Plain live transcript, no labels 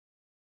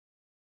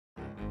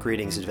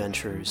Greetings,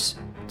 adventurers.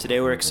 Today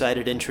we're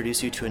excited to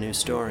introduce you to a new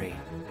story,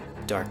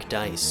 Dark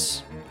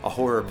Dice, a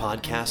horror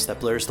podcast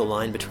that blurs the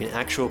line between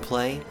actual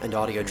play and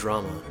audio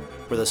drama,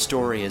 where the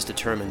story is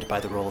determined by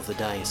the roll of the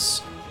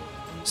dice.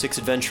 6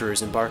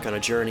 adventurers embark on a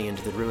journey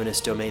into the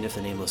ruinous domain of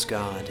the Nameless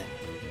God.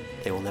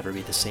 They will never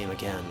be the same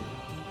again.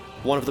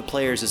 One of the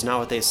players is not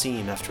what they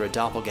seem after a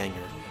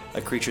doppelganger,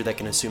 a creature that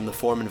can assume the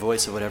form and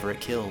voice of whatever it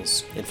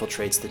kills,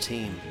 infiltrates the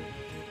team.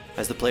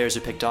 As the players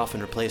are picked off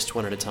and replaced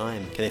one at a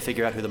time, can they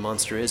figure out who the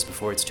monster is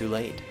before it's too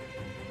late?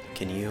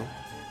 Can you?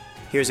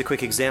 Here's a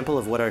quick example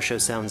of what our show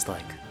sounds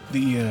like.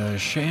 The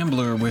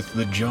shambler with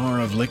the jar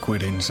of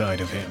liquid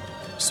inside of him.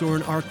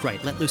 Soren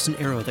Arkwright let loose an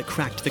arrow that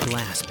cracked the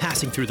glass,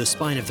 passing through the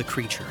spine of the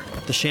creature.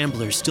 The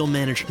shambler still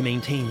managed to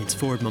maintain its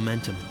forward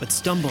momentum, but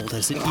stumbled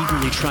as it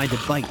eagerly tried to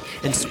bite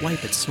and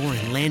swipe at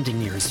Soren, landing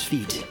near his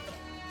feet.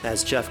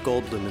 As Jeff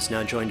Goldblum has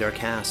now joined our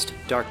cast,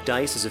 Dark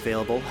Dice is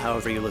available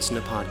however you listen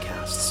to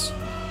podcasts.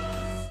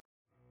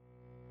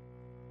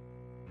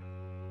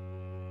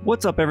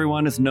 What's up,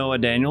 everyone? It's Noah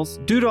Daniels.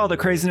 Due to all the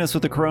craziness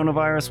with the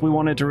coronavirus, we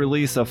wanted to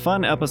release a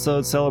fun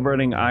episode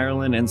celebrating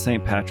Ireland and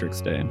St.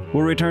 Patrick's Day.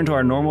 We'll return to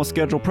our normal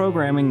scheduled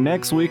programming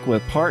next week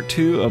with part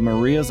 2 of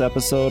Maria's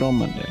episode on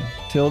Monday.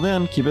 Till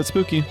then, keep it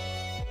spooky.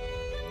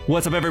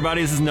 What's up,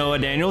 everybody? This is Noah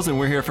Daniels, and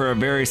we're here for a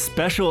very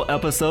special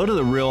episode of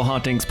the Real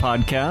Hauntings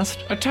podcast.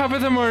 A top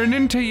of the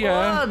morning to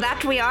ya. Oh,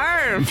 that we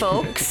are,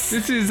 folks.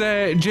 This is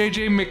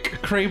JJ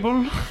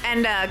McCrable.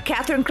 And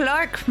Catherine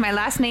Clark. My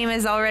last name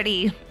is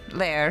already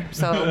there,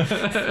 so.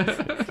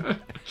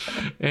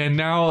 And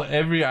now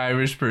every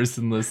Irish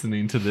person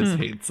listening to this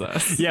hates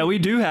us. Yeah, we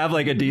do have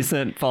like a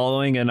decent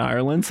following in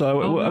Ireland,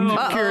 so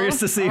I'm curious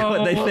to see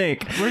what they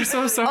think. We're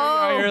so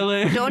sorry,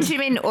 Ireland. Don't you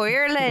mean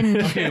Ireland?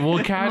 Okay, well,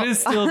 Kat is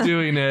still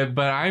doing it,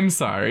 but I'm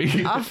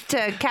sorry. Off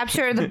to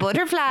capture the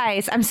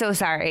butterflies. I'm so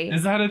sorry.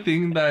 Is that a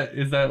thing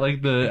is that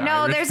like the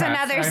No, Irish there's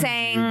another pastime?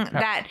 saying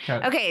that,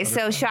 okay,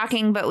 so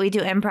shocking, but we do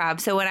improv.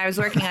 So when I was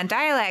working on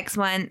dialects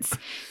once,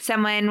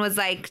 someone was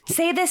like,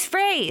 say this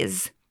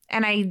phrase.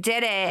 And I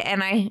did it,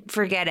 and I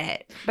forget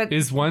it. But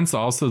is once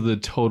also the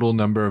total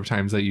number of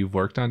times that you've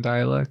worked on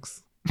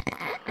dialects?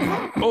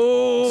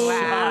 Oh,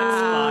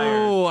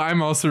 wow.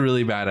 I'm also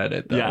really bad at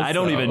it, though. Yeah, I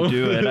don't even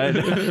do it.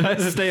 I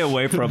stay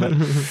away from it.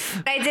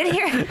 I did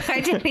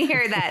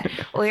hear that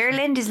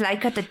Ireland is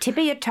like at the tip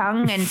of your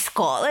tongue, and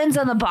Scotland's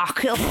on the back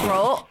of your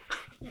throat.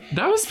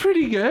 That was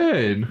pretty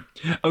good.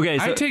 Okay,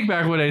 so I take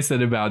back what I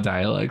said about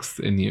dialects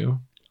in you.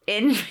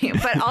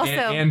 But also,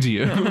 and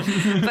you.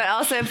 But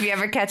also, if you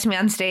ever catch me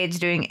on stage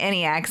doing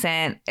any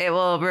accent, it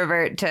will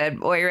revert to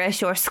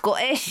Irish or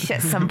Scottish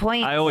at some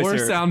point. Or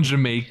sound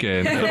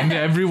Jamaican, and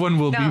everyone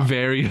will be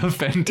very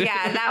offended.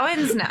 Yeah, that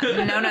one's no.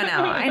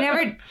 I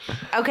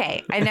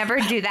never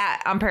do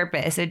that on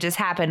purpose. It just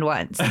happened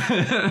once.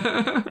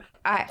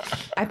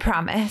 I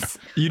promise.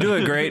 You do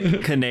a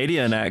great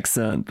Canadian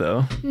accent,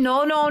 though.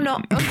 No. No,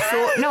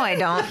 I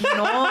don't.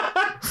 No,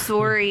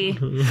 sorry.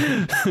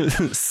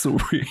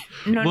 Sorry.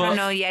 No.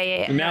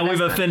 Yeah. Now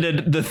we've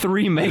offended the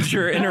 3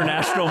 major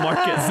international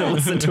markets that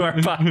listen to our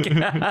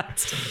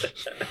podcast.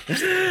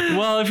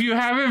 Well, if you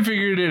haven't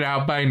figured it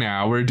out by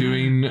now, we're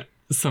doing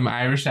some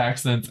Irish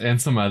accents and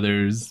some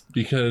others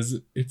because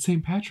it's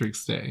St.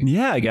 Patrick's Day.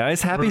 Yeah,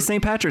 guys. Happy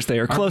St. Patrick's Day,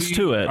 or close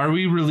to it. Are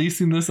we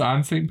releasing this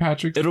on St.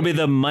 Patrick's Day? It'll be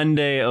the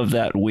Monday of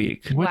that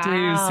week. What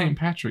day is St.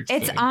 Patrick's Day?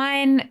 It's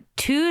on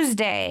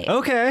Tuesday.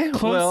 Okay.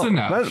 Close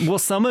enough. Well,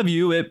 some of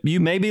you, you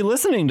may be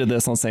listening to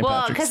this on St.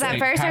 Patrick's Day. Because at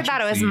first I thought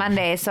it was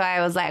Monday, so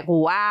I was like,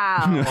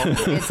 wow.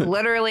 It's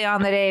literally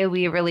on the day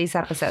we release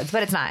episodes,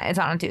 but it's not. It's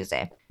on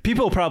Tuesday.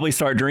 People probably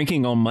start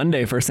drinking on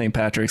Monday for St.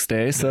 Patrick's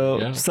Day,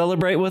 so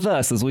celebrate with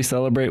us as we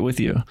celebrate with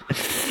you.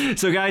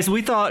 So, guys,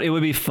 we thought it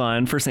would be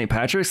fun for St.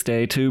 Patrick's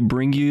Day to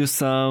bring you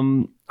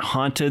some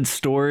haunted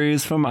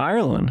stories from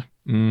Ireland.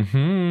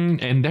 Mm-hmm.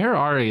 And there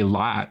are a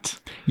lot.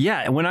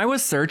 Yeah, when I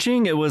was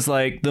searching, it was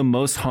like the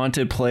most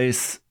haunted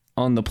place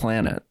on the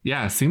planet.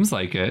 Yeah, seems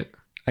like it.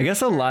 I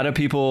guess a lot of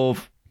people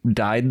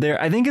died there.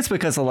 I think it's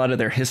because a lot of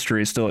their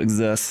history still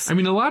exists. I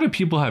mean, a lot of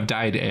people have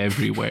died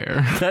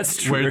everywhere.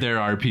 That's true. Where there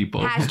are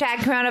people. Hashtag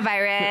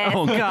coronavirus.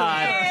 Oh,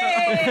 God.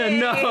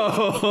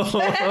 No.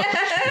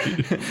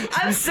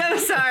 I'm so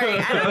sorry.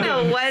 I don't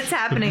know what's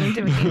happening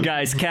to me.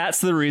 Guys, Kat's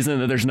the reason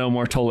that there's no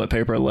more toilet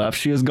paper left.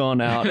 She has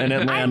gone out in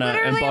Atlanta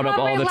and bought up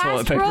all the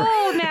toilet paper.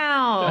 Roll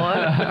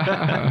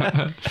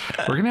now.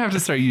 We're going to have to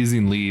start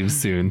using leaves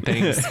soon.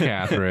 Thanks,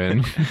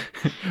 Catherine.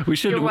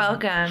 You're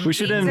welcome.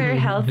 These are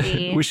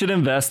healthy. We should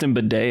invest in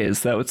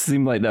bidets. That would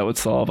seem like that would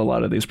solve a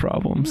lot of these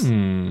problems.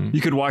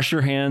 You could wash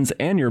your hands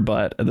and your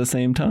butt at the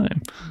same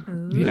time.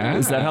 Yeah.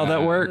 Is that how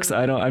that works?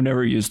 I've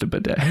never used a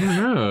bidet. I don't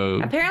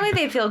know. Apparently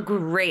they feel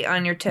great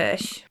on your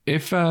tush.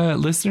 If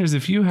listeners,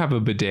 if you have a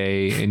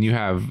bidet and you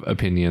have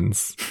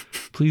opinions,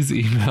 please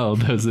email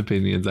those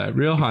opinions at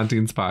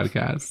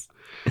realhauntingspodcast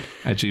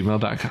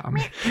gmail.com.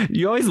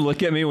 You always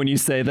look at me when you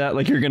say that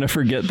like you're going to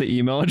forget the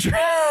email address.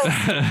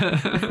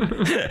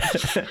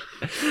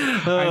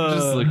 I'm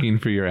just looking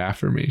for your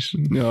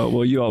affirmation. No,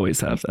 well, you always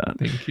have that.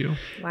 Thank you.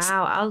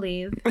 Wow, I'll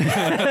leave.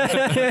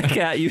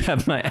 Kat, you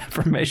have my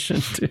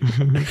affirmation too.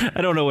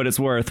 I don't know what it's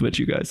worth, but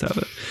you guys have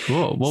it.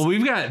 Cool. Well,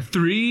 we've got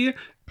 3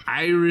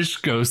 Irish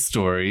ghost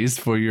stories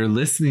for your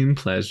listening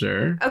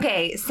pleasure.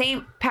 Okay,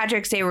 St.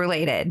 Patrick's Day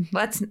related.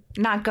 Let's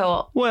not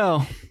go.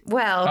 Well.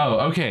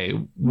 Oh, okay.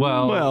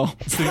 Well.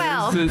 So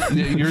Well.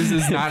 Yours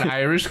is not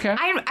Irish, Kat?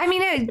 I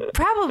mean, it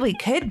probably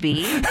could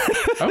be.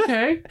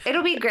 Okay.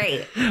 It'll be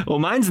great. Well,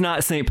 mine's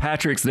not St.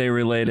 Patrick's Day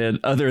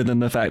related, other than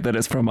the fact that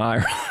it's from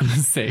Ireland.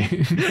 Same.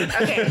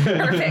 Okay,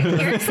 perfect.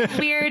 Here's some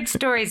weird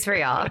stories for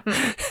y'all.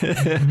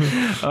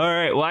 All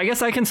right. Well, I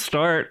guess I can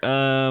start.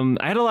 I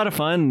had a lot of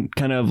fun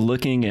kind of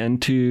looking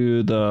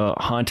into the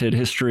haunted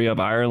history of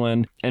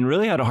Ireland and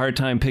really had a hard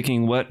time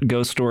picking what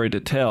ghost story to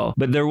tell.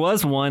 But there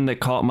was one that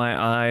caught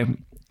my eye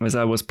as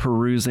I was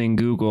perusing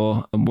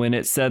Google when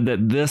it said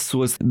that this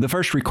was the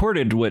first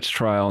recorded witch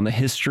trial in the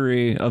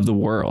history of the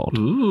world.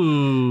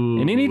 Ooh.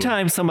 And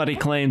anytime somebody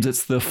claims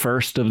it's the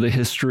first of the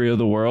history of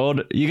the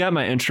world, you got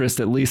my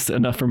interest at least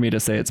enough for me to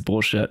say it's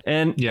bullshit.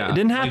 And Yeah. it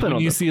didn't happen. Like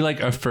when you see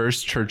like a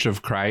first Church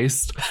of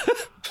Christ,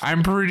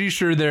 I'm pretty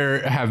sure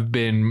there have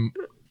been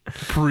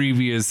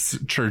previous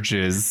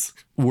churches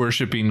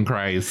worshiping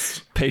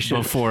Christ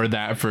before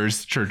that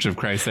first Church of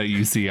Christ that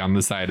you see on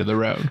the side of the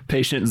road.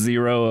 Patient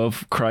zero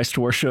of Christ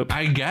worship.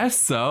 I guess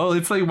so.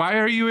 It's like, why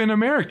are you in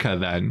America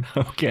then?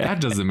 Okay.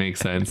 That doesn't make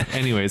sense.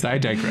 Anyways, I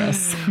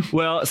digress.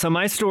 Well, so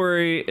my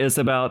story is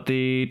about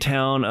the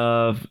town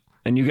of,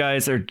 and you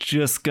guys are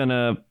just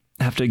gonna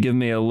have to give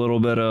me a little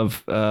bit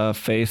of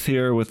faith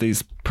here with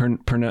these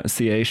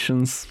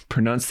pronunciations.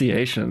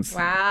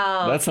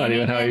 Wow. That's not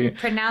even how you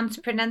pronounce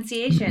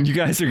pronunciation. You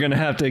guys are going to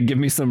have to give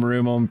me some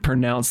room on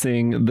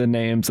pronouncing the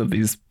names of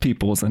these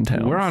peoples and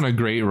towns. We're on a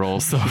great roll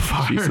so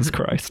far. Jesus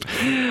Christ.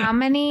 How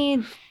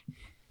many,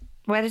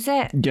 what is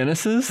it?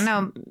 Guinnesses?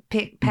 No,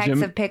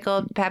 pecks of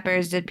pickled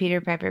peppers did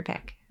Peter Piper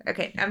pick?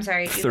 Okay, I'm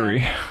sorry.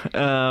 3.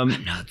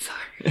 I'm not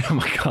sorry. Oh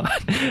my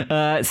God.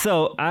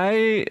 So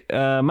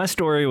my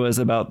story was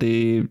about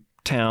the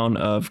town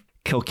of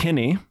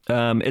Kilkenny.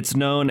 It's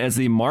known as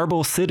the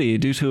Marble City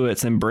due to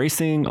its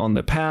embracing on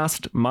the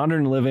past,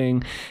 modern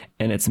living,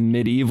 and its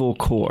medieval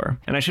core.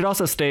 And I should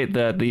also state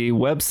that the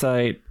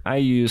website I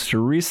used to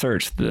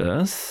research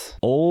this,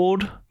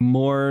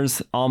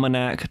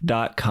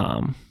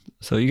 oldmoorsalmanac.com.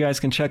 So you guys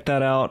can check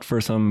that out for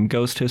some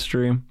ghost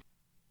history.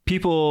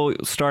 People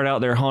start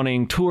out their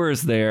haunting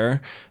tours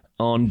there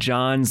on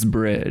John's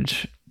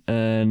Bridge.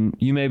 And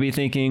you may be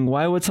thinking,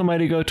 why would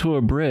somebody go to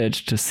a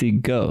bridge to see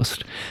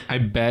ghosts? I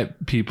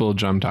bet people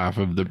jumped off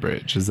of the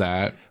bridge. Is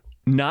that?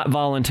 Not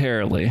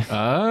voluntarily.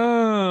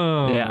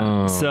 Oh.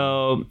 Yeah.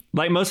 So,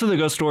 like most of the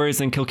ghost stories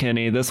in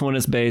Kilkenny, this one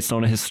is based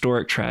on a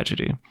historic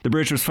tragedy. The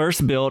bridge was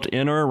first built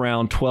in or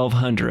around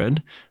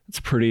 1200. It's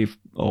pretty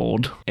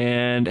old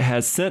and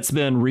has since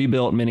been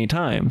rebuilt many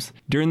times.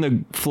 During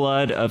the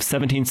flood of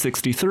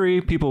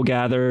 1763, people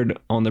gathered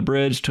on the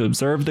bridge to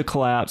observe the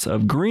collapse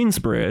of Green's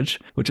Bridge,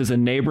 which is a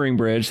neighboring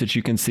bridge that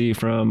you can see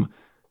from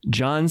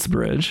John's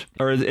Bridge,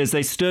 or as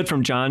they stood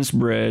from John's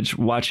Bridge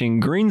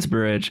watching Green's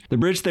Bridge, the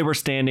bridge they were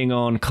standing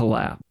on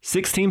collapsed.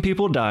 16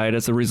 people died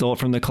as a result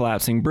from the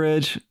collapsing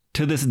bridge.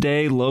 To this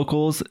day,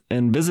 locals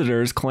and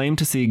visitors claim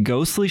to see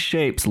ghostly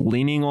shapes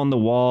leaning on the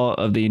wall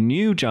of the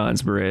new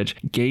John's Bridge,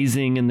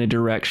 gazing in the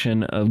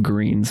direction of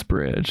Green's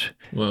Bridge.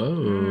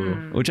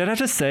 Whoa. Which I'd have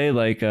to say,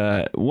 like,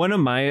 one of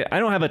my, I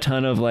don't have a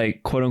ton of,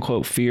 like, quote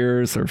unquote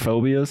fears or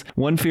phobias.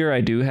 One fear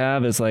I do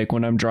have is, like,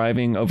 when I'm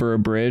driving over a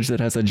bridge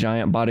that has a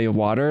giant body of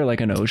water,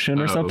 like an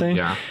ocean or something.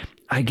 Yeah.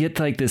 I get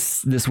like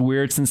this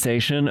weird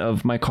sensation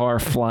of my car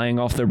flying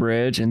off the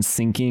bridge and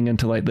sinking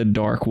into like the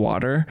dark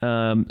water.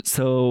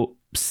 So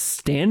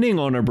standing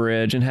on a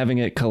bridge and having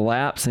it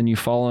collapse and you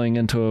falling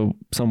into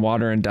some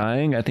water and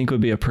dying, I think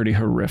would be a pretty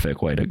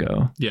horrific way to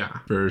go. Yeah,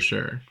 for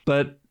sure.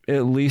 But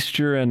at least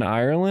you're in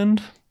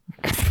Ireland.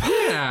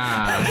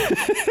 Yeah.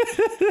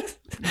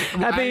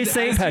 Happy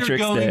St. Patrick's Day. You're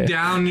going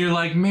down, you're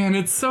like, man,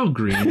 it's so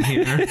green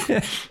here.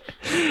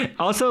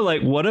 Also,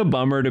 like, what a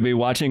bummer to be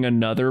watching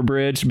another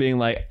bridge being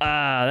like,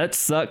 that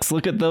sucks.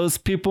 Look at those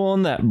people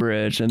on that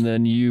bridge. And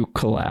then you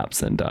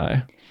collapse and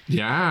die.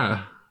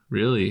 Yeah,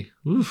 really.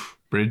 Oof.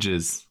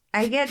 Bridges.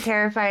 I get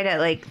terrified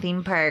at like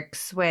theme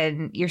parks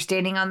when you're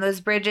standing on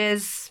those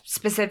bridges,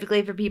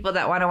 specifically for people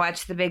that want to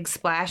watch the big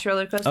splash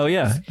roller coaster. Oh,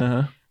 yeah.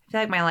 Uh-huh. I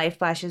feel like my life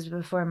flashes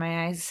before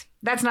my eyes.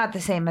 That's not the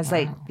same as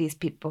like these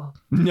people.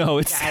 No,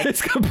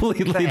 it's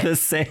completely the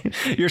same.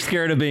 You're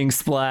scared of being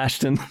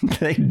splashed and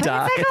they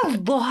die. It's like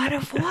a lot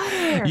of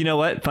water. You know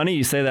what? Funny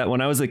you say that. When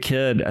I was a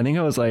kid, I think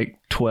I was like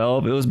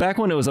 12. It was back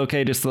when it was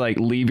okay just to like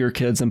leave your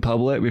kids in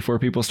public before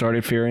people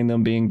started fearing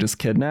them being just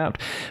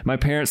kidnapped. My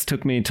parents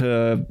took me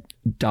to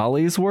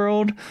Dolly's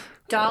World.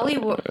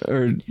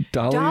 Dollywood.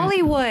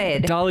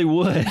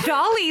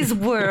 Dolly's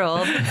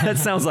World. That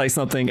sounds like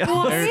something.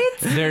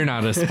 They're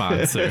not a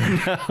sponsor.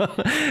 No.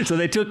 So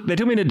they took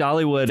me to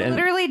Dollywood, and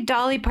literally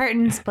Dolly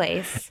Parton's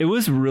place. it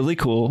was really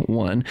cool.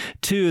 1,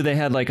 2, they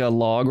had like a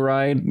log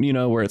ride,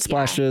 where it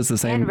splashes the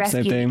same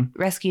thing.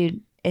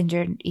 Rescued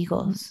injured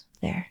eagles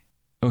there.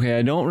 Okay,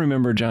 I don't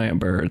remember giant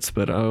birds,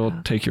 but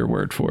I'll take your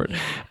word for it.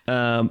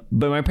 But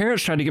my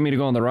parents tried to get me to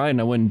go on the ride,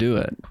 and I wouldn't do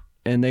it.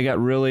 And they got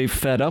really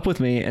fed up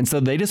with me. And so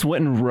they just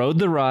went and rode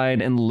the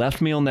ride and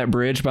left me on that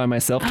bridge by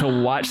myself to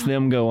watch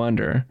them go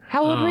under.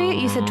 How old were you?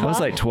 You said 12? I was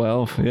like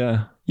 12,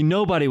 yeah.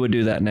 Nobody would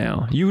do that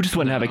now. You just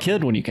wouldn't have a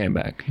kid when you came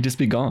back. You'd just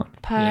be gone.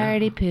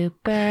 Party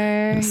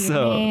pooper.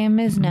 Your name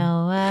is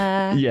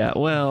Noah. Yeah,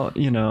 well,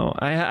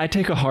 I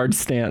take a hard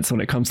stance when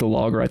it comes to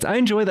log rides. I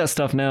enjoy that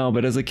stuff now,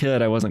 but as a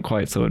kid, I wasn't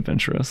quite so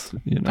adventurous.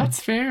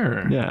 That's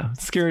fair. Yeah,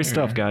 scary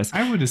stuff, guys.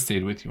 I would have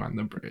stayed with you on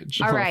the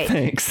bridge. All right.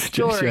 Thanks.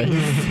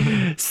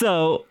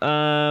 So,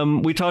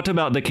 we talked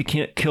about the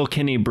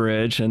Kilkenny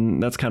Bridge,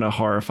 and that's kind of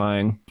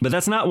horrifying. But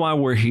that's not why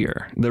we're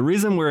here. The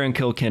reason we're in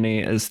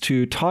Kilkenny is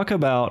to talk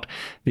about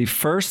the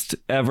first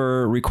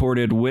ever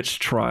recorded witch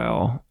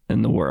trial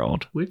in the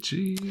world.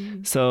 Witchy.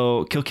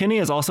 So Kilkenny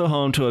is also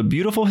home to a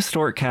beautiful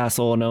historic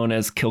castle known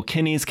as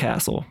Kilkenny's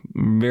Castle.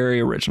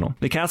 Very original.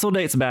 The castle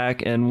dates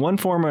back in one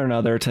form or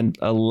another to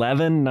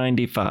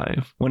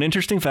 1195. One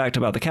interesting fact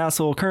about the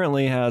castle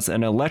currently has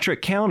an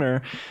electric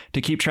counter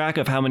to keep track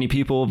of how many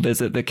people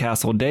visit the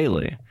castle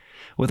daily.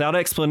 Without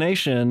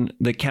explanation,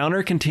 the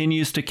counter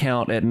continues to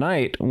count at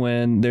night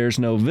when there's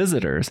no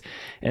visitors.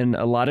 And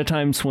a lot of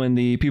times when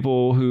the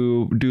people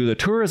who do the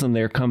tourism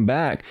there come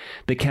back,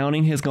 the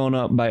counting has gone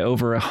up by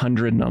over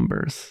 100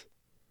 numbers.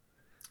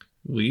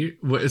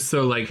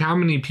 So, like, how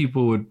many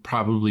people would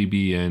probably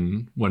be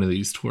in one of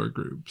these tour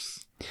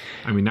groups?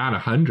 I mean, not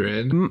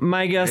 100.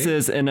 My guess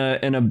is in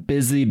a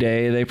busy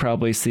day, they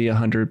probably see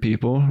 100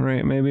 people,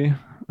 right? Maybe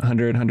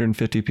 100,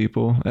 150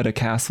 people at a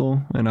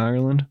castle in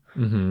Ireland.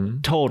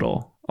 Mm-hmm.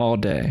 Total, all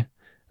day.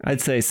 I'd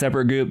say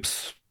separate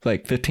groups,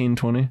 like 15,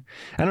 20.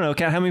 I don't know,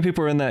 Kat, how many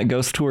people were in that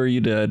ghost tour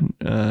you did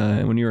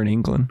when you were in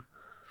England?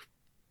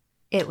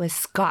 It was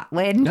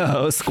Scotland.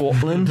 Oh,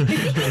 Scotland.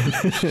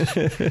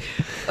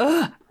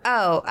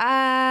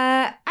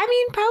 I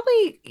mean,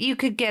 probably you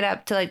could get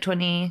up to like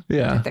 20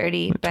 to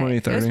 30, but 20,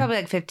 30. It was probably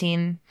like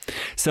 15.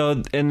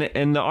 So,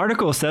 and the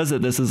article says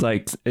that this is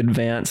like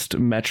advanced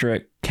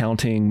metric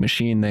counting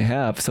machine they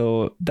have.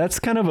 So that's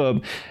kind of a,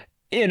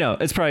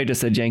 it's probably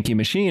just a janky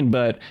machine,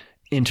 but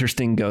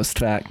interesting ghost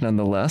fact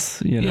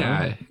nonetheless.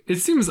 Yeah, it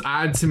seems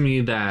odd to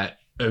me that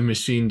a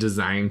machine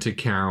designed to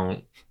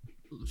count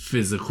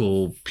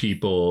physical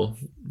people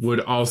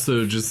would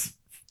also just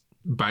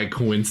by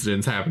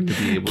coincidence happen to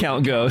be able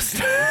count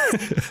ghosts.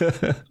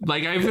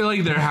 Like, I feel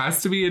like there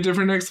has to be a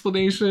different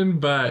explanation,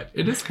 but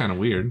it is kind of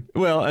weird.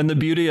 Well, and the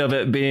beauty of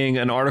it being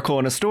an article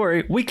and a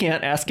story, we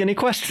can't ask any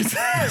questions.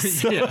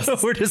 So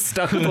we're just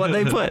stuck with what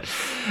they put.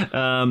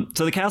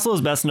 So the castle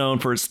is best known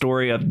for its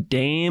story of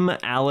Dame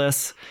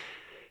Alice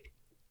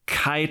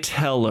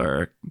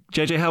Kyteler.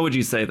 JJ, how would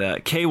you say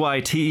that?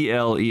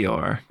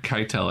 Kyteler.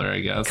 Kyteler,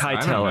 I guess.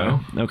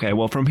 Kyteler. Okay,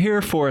 well, from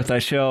here forth, I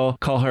shall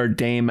call her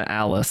Dame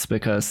Alice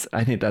because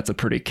I think that's a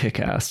pretty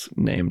kick-ass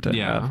name to have.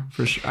 Yeah,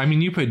 for sure. I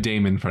mean, you put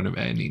Dame in front of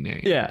any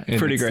name. Yeah,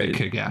 pretty great.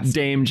 Kick-ass.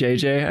 Dame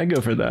JJ, I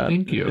go for that.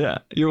 Thank you. Yeah,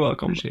 you're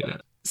welcome. Appreciate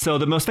it. So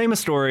the most famous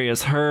story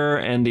is her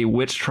and the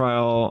witch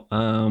trial,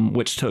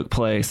 which took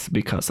place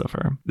because of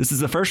her. This is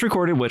the first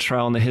recorded witch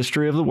trial in the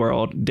history of the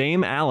world.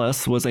 Dame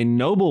Alice was a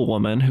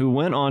noblewoman who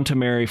went on to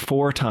marry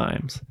 4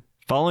 times.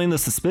 Following the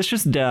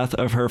suspicious death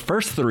of her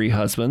first 3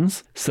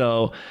 husbands,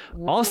 so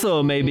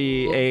also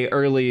maybe a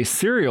early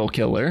serial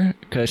killer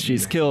because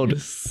she's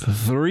killed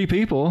 3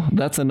 people.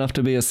 That's enough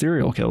to be a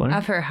serial killer.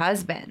 Of her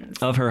husbands.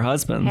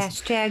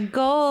 Hashtag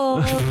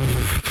gold.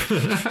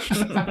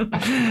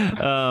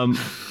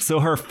 So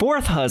her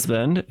 4th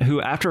husband, who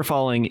after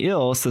falling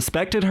ill,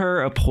 suspected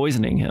her of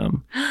poisoning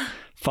him.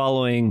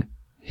 Following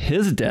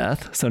his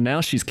death, so now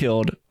she's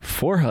killed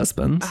 4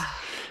 husbands.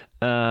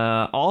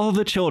 All of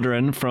the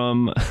children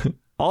from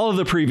all of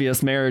the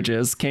previous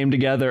marriages came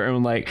together and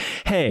were like,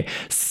 hey,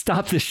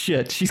 stop this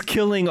shit. She's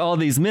killing all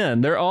these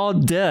men. They're all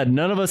dead.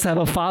 None of us have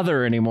a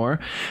father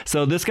anymore.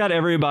 So this got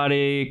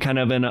everybody kind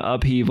of in an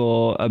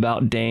upheaval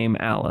about Dame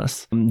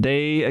Alice.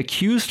 They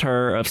accused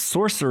her of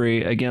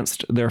sorcery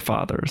against their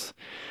fathers.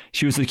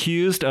 She was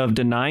accused of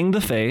denying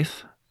the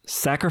faith,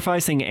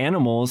 sacrificing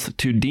animals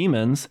to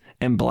demons,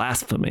 and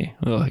blasphemy.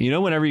 Ugh.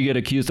 Whenever you get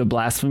accused of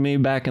blasphemy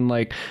back in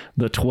like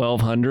the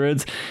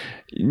 1200s,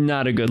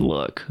 not a good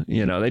look.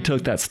 They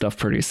took that stuff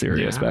pretty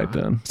serious back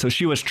then. So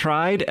she was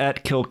tried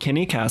at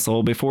Kilkenny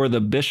Castle before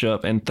the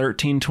bishop in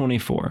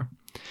 1324.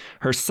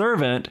 Her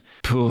servant,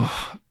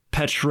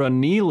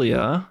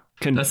 Petronelia...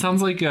 that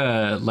sounds like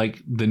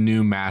the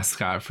new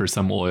mascot for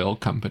some oil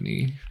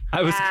company.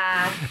 I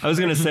was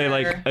going to say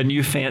like a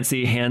new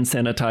fancy hand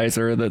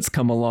sanitizer that's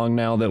come along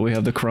now that we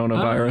have the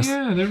coronavirus.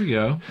 Oh, yeah, there we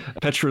go.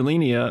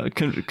 Petrolinia.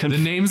 The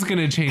name's going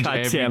to change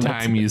every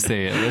time you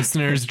say it.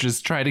 Listeners,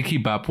 just try to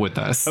keep up with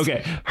us.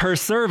 Okay. Her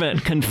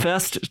servant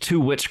confessed to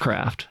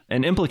witchcraft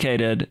and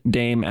implicated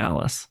Dame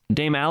Alice.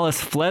 Dame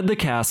Alice fled the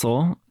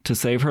castle to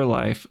save her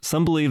life.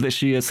 Some believe that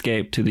she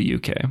escaped to the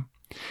UK.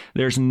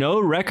 There's no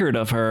record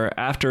of her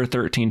after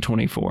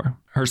 1324.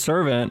 Her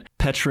servant,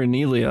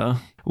 Petronelia,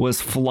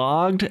 was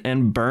flogged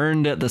and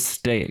burned at the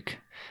stake,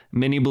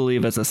 many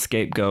believe as a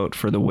scapegoat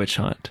for the witch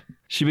hunt.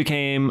 She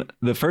became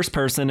the first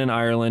person in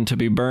Ireland to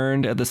be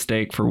burned at the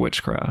stake for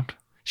witchcraft.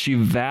 She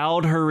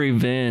vowed her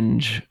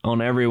revenge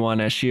on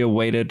everyone as she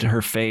awaited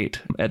her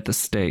fate at the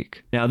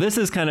stake. Now, this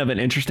is kind of an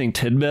interesting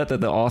tidbit that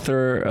the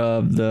author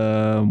of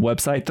the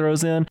website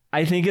throws in.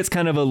 I think it's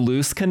kind of a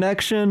loose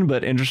connection,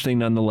 but interesting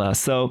nonetheless.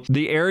 So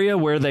the area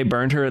where they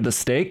burned her at the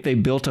stake, they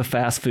built a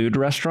fast food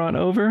restaurant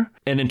over.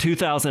 And in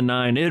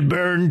 2009, it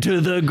burned to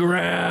the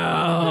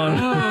ground.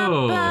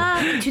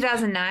 Oh.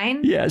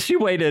 2009? Yeah, she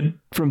waited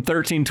from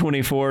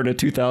 1324 to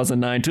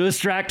 2009 to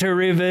extract her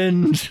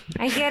revenge.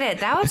 I get it.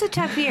 That was a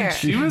tough year.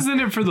 She was in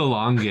it for the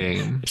long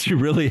game. She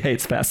really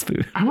hates fast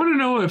food. I want to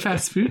know what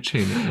fast food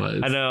chain it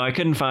was. I know. I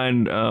couldn't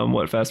find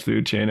what fast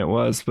food chain it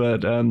was.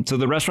 But so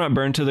the restaurant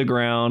burned to the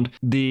ground.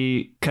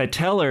 The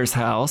Keiteller's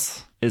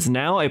house is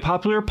now a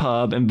popular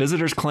pub, and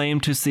visitors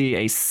claim to see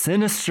a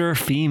sinister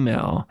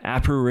female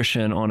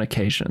apparition on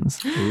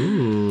occasions.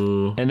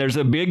 Ooh. And there's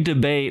a big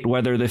debate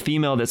whether the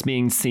female that's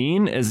being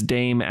seen is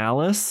Dame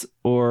Alice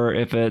or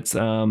if it's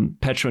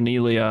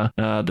Petronelia,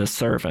 the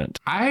servant.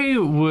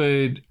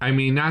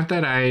 Not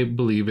that I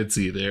believe it's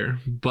either,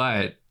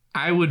 but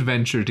I would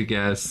venture to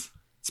guess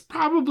it's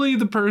probably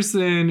the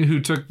person who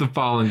took the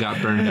fall and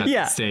got burned at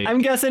the stake. I'm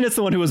guessing it's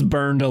the one who was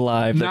burned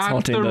alive. That's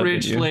not the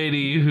rich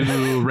lady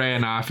who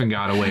ran off and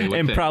got away with it.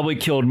 And probably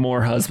killed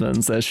more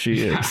husbands as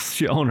she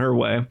on her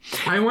way.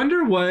 I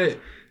wonder what...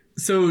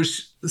 So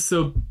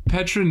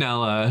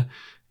Petronella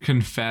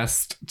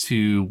confessed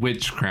to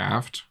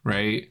witchcraft,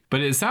 right?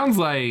 But it sounds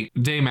like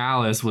Dame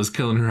Alice was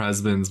killing her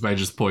husbands by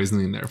just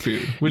poisoning their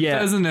food, which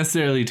doesn't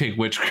necessarily take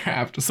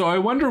witchcraft. So I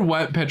wonder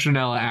what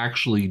Petronella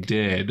actually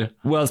did.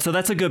 Well, so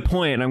that's a good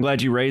point, and I'm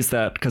glad you raised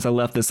that because I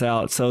left this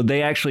out. So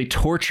they actually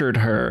tortured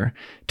her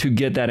to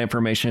get that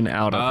information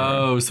out of her.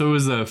 Oh, so it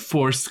was a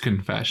forced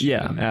confession.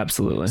 Yeah,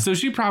 absolutely. So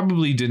she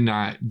probably did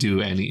not do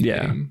anything.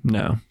 Yeah,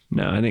 no.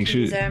 No, I think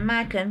These are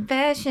my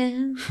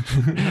confessions.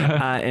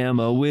 I am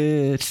a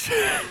witch.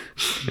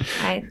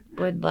 I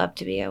would love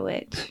to be a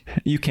witch.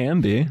 You can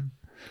be.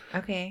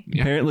 Okay.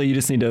 Yeah. Apparently, you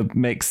just need to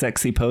make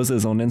sexy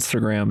poses on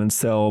Instagram and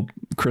sell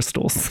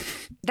crystals.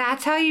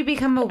 That's how you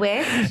become a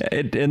witch?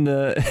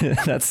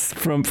 That's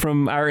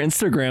from our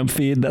Instagram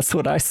feed. That's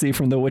what I see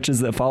from the witches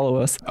that follow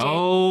us.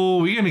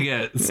 Oh, we're going to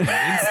get some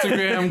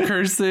Instagram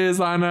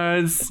curses on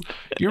us.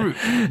 You're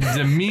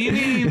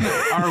demeaning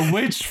our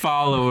witch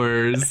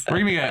followers. We're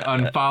going to get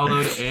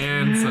unfollowed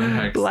and some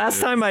hexes.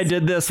 Last time I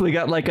did this, we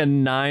got like a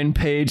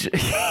 9-page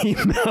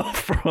email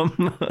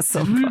from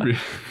somebody.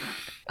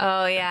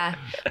 Oh, yeah.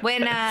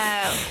 When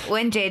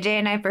JJ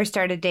and I first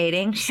started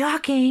dating,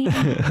 shocking.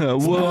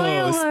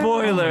 Whoa,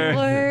 spoiler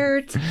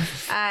alert.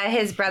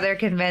 His brother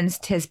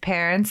convinced his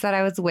parents that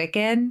I was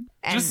Wiccan.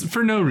 Just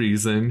for no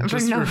reason.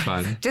 Just for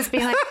fun. Just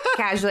being like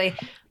casually,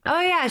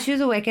 oh, yeah, she was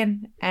a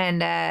Wiccan.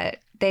 And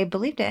they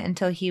believed it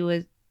until he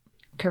was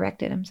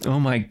corrected himself. Oh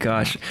my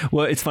gosh.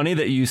 Well, it's funny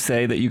that you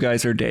say that you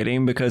guys are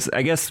dating because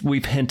I guess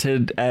we've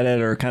hinted at it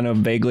or kind of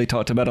vaguely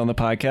talked about it on the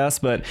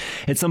podcast, but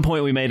at some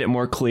point we made it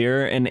more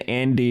clear. And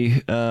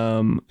Andy,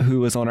 who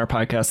was on our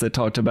podcast that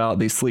talked about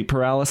the sleep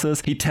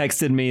paralysis, he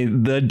texted me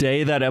the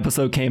day that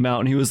episode came out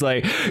and he was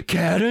like,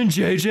 Kat and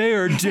JJ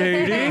are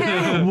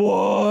dating?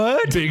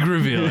 What? Big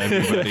reveal,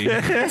 everybody.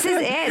 This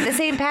is it. The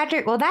St.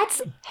 Patrick. Well,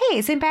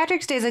 St.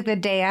 Patrick's Day is like the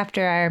day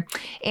after our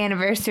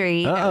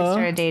anniversary that we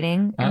started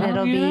dating. And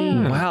it'll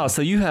be... Wow,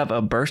 so you have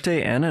a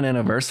birthday and an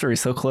anniversary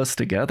so close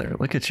together.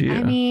 Look at you.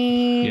 I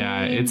mean...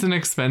 Yeah, it's an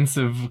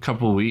expensive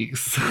couple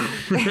weeks.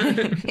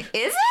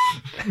 Is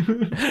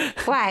it?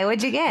 Why?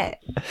 What'd you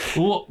get?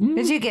 Well,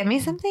 did you get me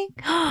something?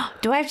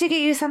 Do I have to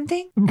get you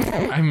something?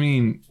 I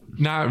mean,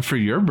 not for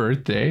your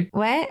birthday.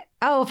 What?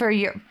 Oh, for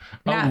your...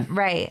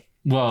 Right.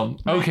 Well,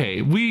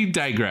 okay, we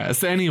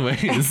digress.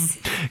 Anyways,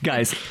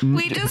 guys,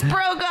 we just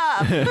broke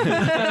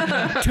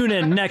up. Tune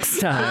in next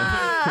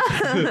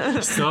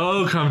time.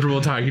 So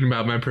comfortable talking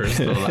about my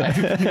personal life.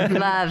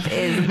 Love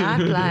is not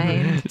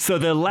blind. So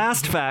the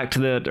last fact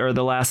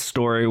the last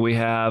story we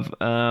have,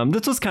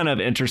 this was kind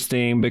of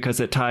interesting because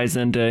it ties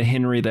into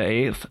Henry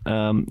VIII.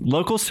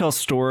 Locals tell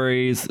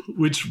stories,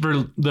 which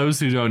for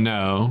those who don't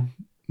know,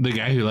 the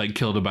guy who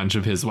killed a bunch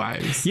of his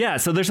wives. Yeah,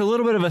 so there's a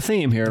little bit of a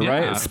theme here,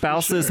 right?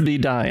 Spouses be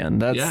dying.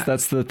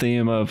 That's the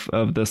theme of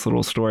this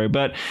little story.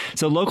 But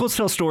so locals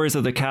tell stories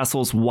of the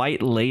castle's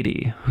White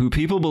Lady, who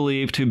people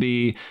believe to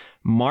be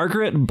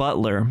Margaret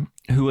Butler,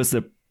 who was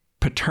the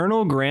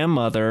paternal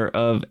grandmother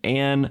of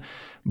Anne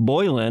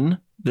Boleyn,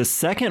 the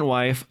second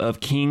wife of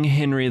King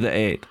Henry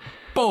VIII.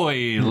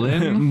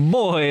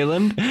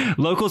 Boiling.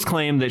 Locals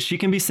claim that she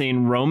can be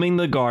seen roaming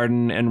the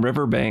garden and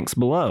riverbanks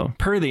below.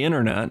 Per the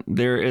internet,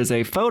 there is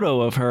a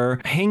photo of her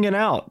hanging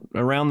out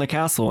around the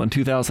castle in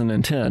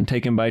 2010,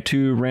 taken by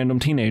 2 random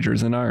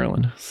teenagers in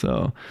Ireland.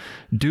 So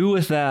do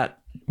with that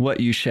what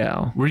you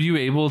shall. Were you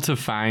able to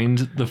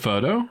find the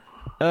photo?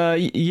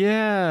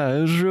 Yeah,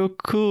 it was real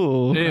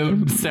cool.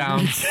 It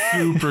sounds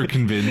super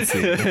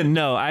convincing.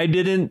 No, I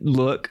didn't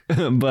look,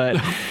 but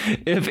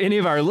if any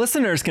of our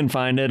listeners can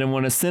find it and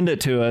want to send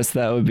it to us,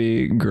 that would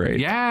be great.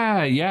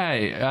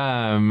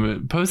 Yeah.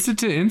 Post it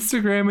to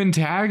Instagram and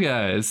tag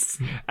us.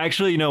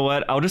 Actually, you know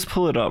what? I'll just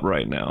pull it up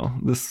right now.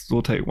 This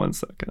will take 1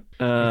 second.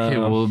 Okay,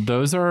 well,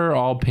 those are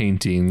all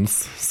paintings.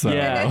 So.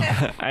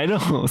 Yeah, I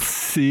don't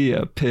see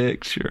a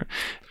picture.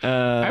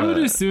 I would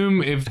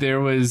assume if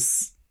there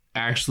was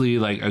actually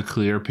like a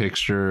clear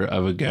picture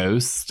of a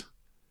ghost,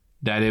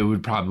 that it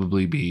would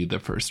probably be the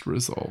first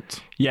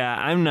result. Yeah,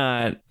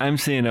 I'm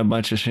seeing a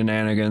bunch of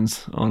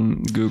shenanigans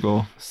on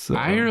Google. So.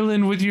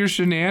 Ireland with your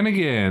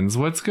shenanigans.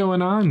 What's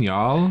going on,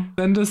 y'all?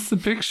 Send us the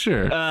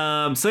picture.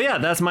 So yeah,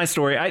 that's my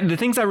story. The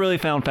things I really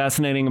found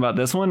fascinating about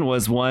this one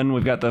was, 1,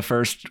 we've got the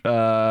first,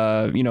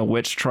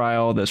 witch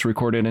trial that's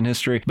recorded in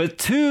history. But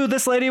 2,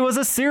 this lady was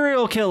a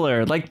serial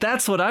killer. Like,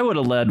 that's what I would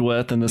have led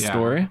with in the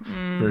story.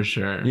 For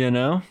sure. You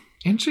know?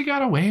 And she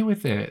got away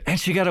with it. And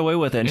she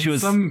was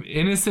some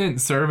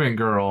innocent servant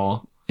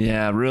girl.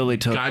 Yeah, really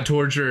got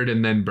tortured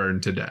and then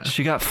burned to death.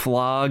 She got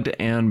flogged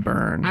and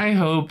burned. I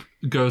hope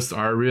ghosts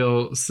are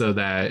real so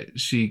that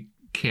she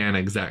can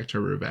exact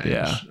her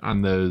revenge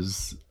on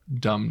those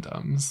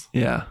dum-dums.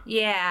 Yeah.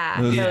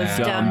 Yeah, those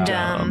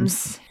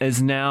dum-dums.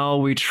 As now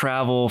we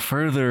travel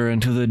further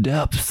into the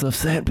depths of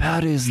St.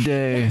 Patty's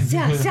Day.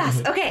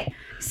 Yes. Okay,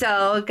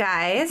 so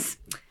guys...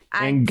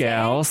 And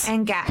gals.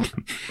 And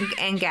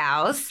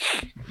gals.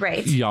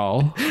 Right.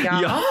 Y'all. So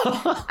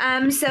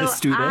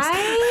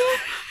I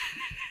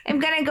am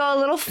going to go a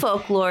little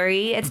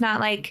folklore-y. It's not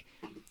like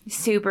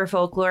super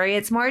folklore-y.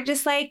 It's more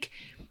just like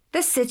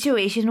the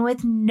situation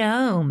with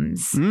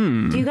gnomes.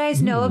 Do you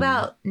guys know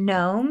about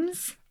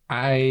gnomes?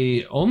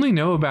 I only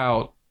know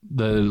about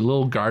the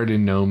little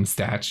garden gnome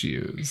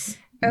statues.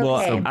 Okay.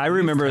 Well, I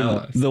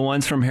remember the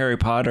ones from Harry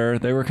Potter.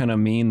 They were kind of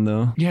mean,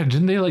 though. Yeah,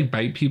 didn't they like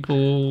bite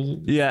people?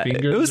 Yeah,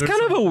 it was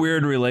kind of a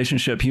weird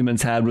relationship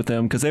humans had with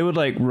them, because they would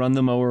like run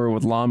them over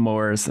with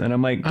lawnmowers, and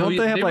I'm like, don't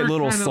they have like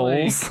little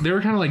souls? They were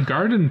kind of like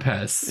garden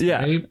pests.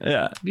 Yeah, right?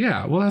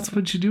 yeah. Well, that's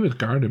what you do with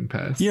garden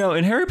pests. You know,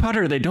 in Harry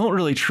Potter, they don't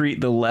really treat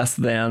the less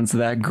thans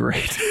that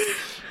great.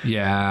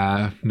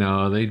 Yeah,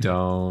 no, they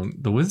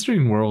don't. The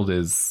wizarding world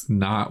is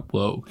not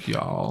woke,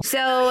 y'all.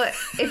 So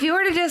if you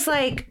were to just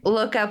like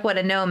look up what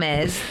a gnome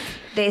is,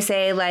 they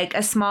say like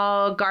a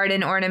small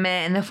garden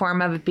ornament in the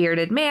form of a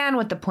bearded man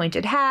with a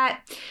pointed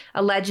hat,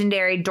 a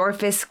legendary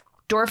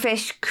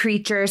dwarfish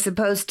creature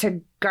supposed to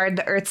guard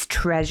the earth's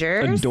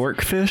treasures. A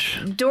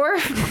dorkfish?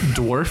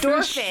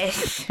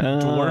 Dwarfish?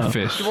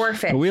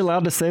 Dwarfish. Are we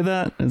allowed to say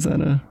that? Is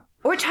that a...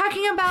 We're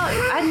talking about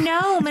a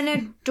gnome and a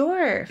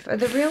dwarf, or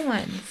the real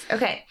ones.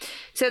 Okay,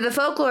 so the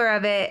folklore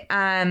of it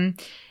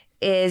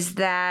is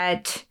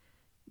that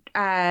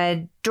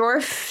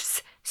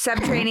dwarfs,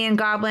 subterranean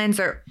goblins,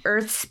 or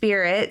earth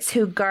spirits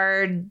who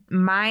guard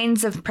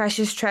mines of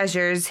precious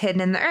treasures hidden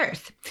in the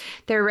earth.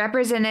 They're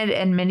represented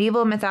in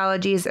medieval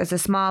mythologies as a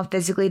small,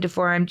 physically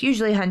deformed,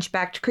 usually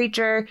hunchbacked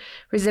creature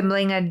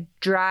resembling a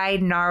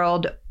dried,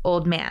 gnarled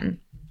old man.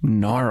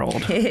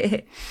 Gnarled.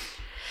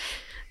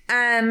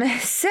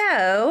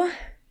 So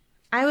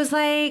I was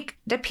like,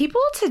 do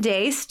people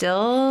today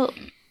still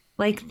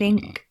like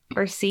think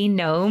or see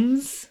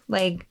gnomes?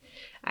 Like,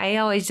 I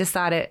always just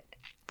thought it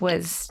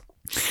was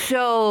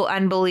so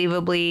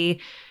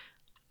unbelievably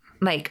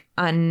like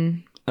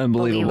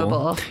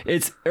unbelievable.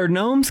 Are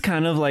gnomes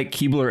kind of like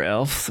Keebler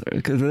elves?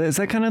 Is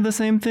that kind of the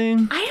same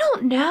thing? I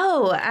don't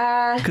know.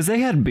 Because they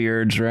had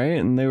beards, right?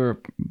 And they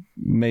were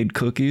made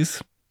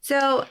cookies.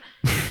 So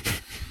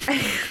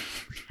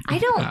I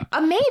don't,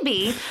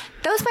 maybe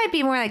those might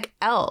be more like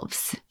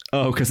elves.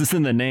 Oh, because it's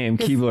in the name,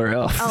 Keebler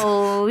elves.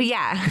 Oh,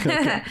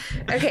 yeah.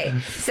 Okay,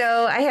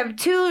 so I have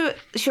 2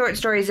 short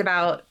stories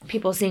about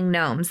people seeing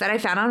gnomes that I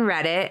found on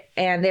Reddit,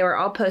 and they were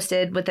all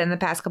posted within the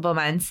past couple of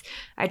months.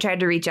 I tried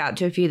to reach out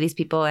to a few of these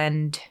people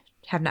and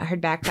have not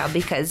heard back,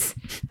 probably because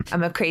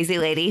I'm a crazy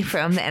lady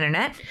from the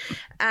internet.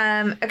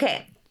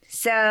 Okay,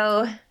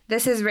 so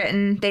this is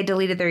written, they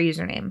deleted their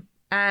username.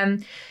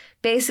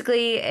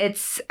 Basically,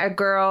 it's a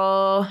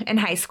girl in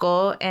high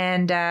school,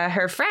 and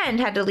her friend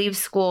had to leave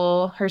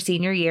school her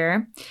senior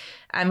year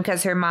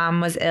because her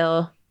mom was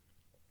ill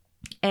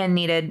and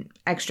needed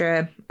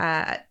extra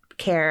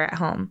care at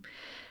home.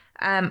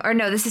 Or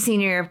no, this is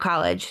senior year of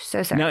college.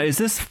 So sorry. Now, is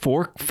this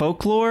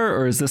folklore,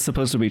 or is this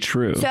supposed to be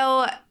true?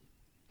 So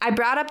I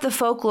brought up the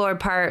folklore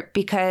part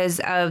because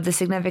of the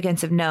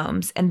significance of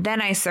gnomes, and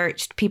then I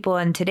searched people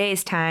in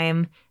today's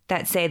time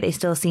that say they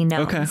still see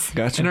gnomes. Okay,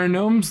 gotcha. And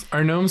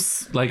are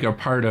gnomes like a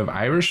part of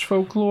Irish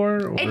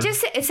folklore? Or?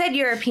 It said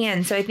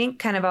European, so I think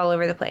kind of all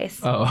over the place.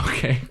 Oh,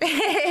 okay.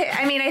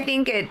 I mean, I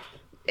think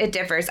it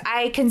differs.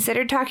 I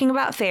considered talking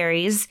about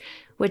fairies,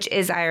 which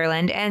is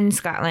Ireland and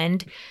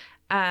Scotland,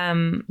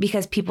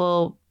 because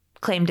people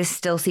claim to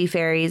still see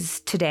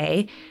fairies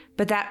today.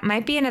 But that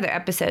might be another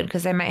episode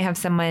because I might have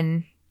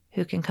someone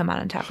who can come on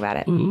and talk about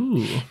it.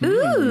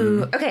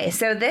 Ooh. Okay,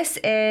 so this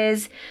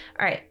is...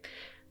 All right.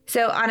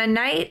 So on a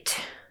night...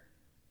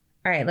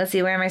 All right, let's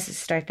see. Where am I supposed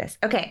to start this?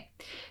 Okay.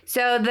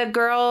 So the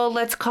girl,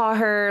 let's call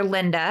her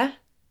Linda.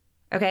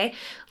 Okay.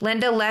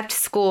 Linda left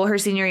school her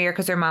senior year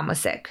because her mom was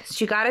sick.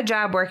 She got a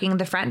job working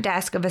the front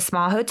desk of a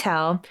small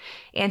hotel,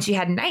 and she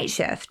had night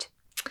shift.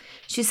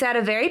 She said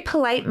a very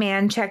polite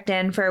man checked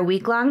in for a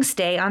week-long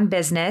stay on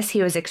business.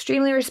 He was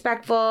extremely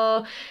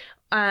respectful.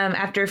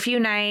 After a few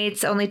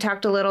nights, only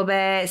talked a little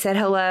bit, said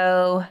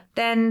hello.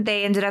 Then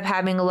they ended up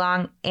having a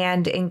long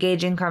and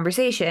engaging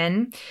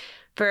conversation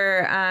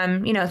for,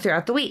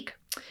 throughout the week.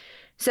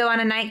 So on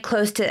a night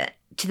close to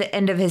the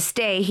end of his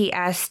stay, he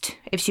asked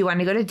if she wanted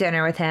to go to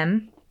dinner with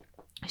him.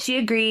 She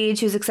agreed.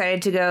 She was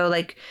excited to go,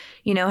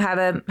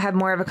 have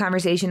more of a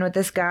conversation with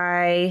this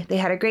guy. They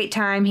had a great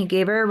time. He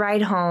gave her a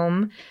ride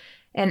home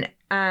and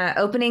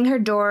opening her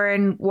door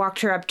and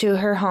walked her up to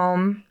her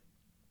home.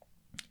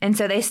 And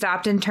so they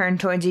stopped and turned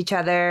towards each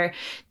other.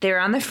 They were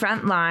on the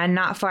front lawn,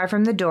 not far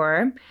from the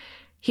door.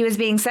 He was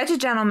being such a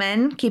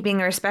gentleman,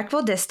 keeping a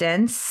respectful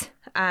distance.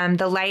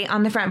 The light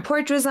on the front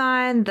porch was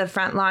on. The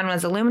front lawn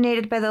was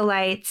illuminated by the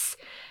lights.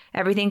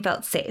 Everything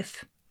felt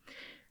safe.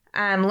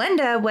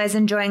 Linda was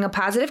enjoying a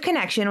positive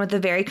connection with a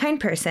very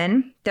kind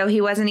person, though he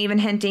wasn't even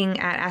hinting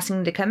at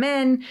asking to come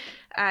in.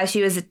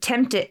 She was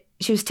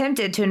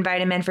tempted to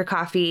invite him in for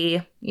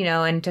coffee,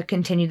 and to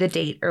continue the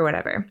date or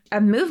whatever. A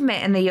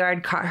movement in the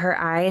yard caught her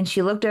eye, and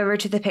she looked over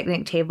to the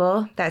picnic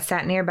table that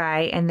sat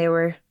nearby, and there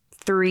were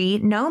 3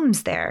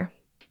 gnomes there.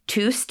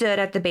 2 stood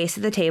at the base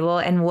of the table,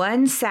 and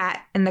 1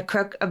 sat in the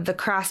crook of the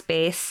cross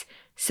base,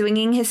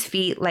 swinging his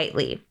feet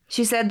lightly.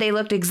 She said they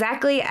looked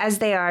exactly as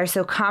they are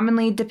so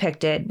commonly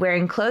depicted,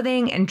 wearing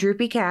clothing and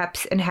droopy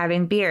caps and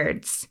having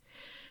beards.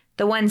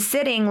 The one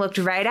sitting looked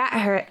right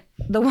at her.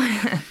 The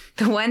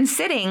one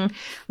sitting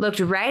looked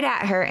right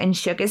at her and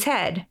shook his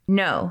head.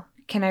 No.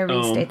 Can I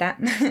restate that?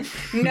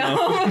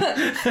 No.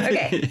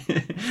 Okay.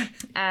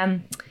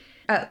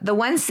 The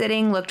one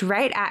sitting looked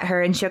right at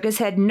her and shook his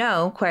head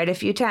no quite a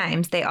few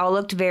times. They all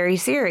looked very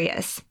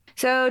serious.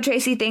 So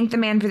Tracy thanked the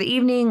man for the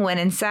evening, went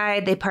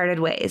inside, they parted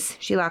ways.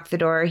 She locked the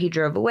door, he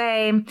drove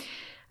away,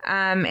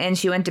 and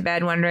she went to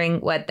bed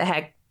wondering what the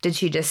heck did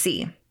she just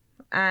see.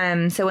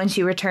 So when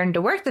she returned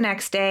to work the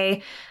next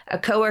day, a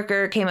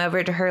coworker came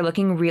over to her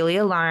looking really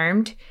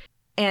alarmed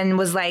and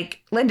was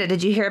like, Linda,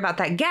 did you hear about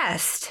that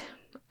guest?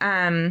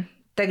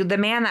 The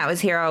man that was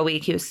here all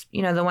week, he was,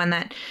 the one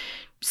that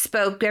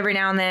spoke every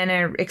now and then,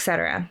 or et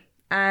cetera.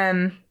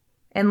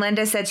 And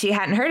Linda said she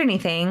hadn't heard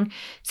anything.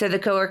 So the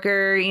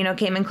coworker,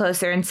 came in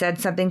closer and said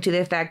something to the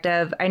effect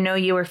of, I know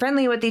you were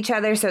friendly with each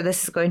other, so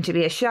this is going to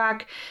be a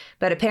shock.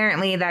 But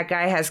apparently that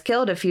guy has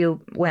killed a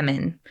few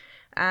women.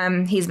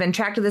 He's been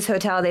tracked to this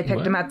hotel. They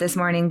picked him up this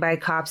morning by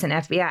cops and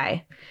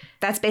FBI.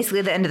 That's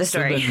basically the end of the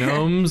story.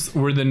 So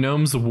were the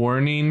gnomes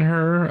warning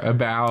her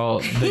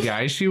about the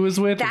guy she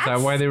was with? Is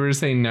that why they were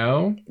saying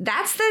no?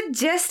 That's the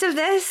gist of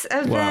this,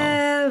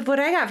 what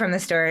I got from the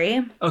story.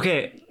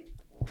 Okay.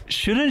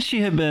 Shouldn't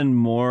she have been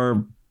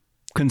more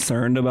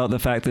concerned about the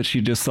fact that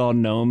she just saw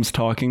gnomes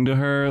talking to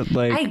her?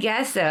 I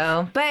guess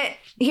so. But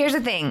here's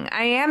the thing.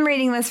 I am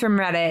reading this from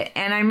Reddit,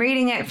 and I'm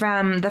reading it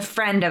from the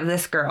friend of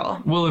this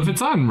girl. Well, if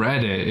it's on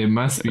Reddit, it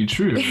must be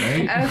true,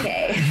 right?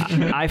 Okay.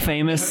 I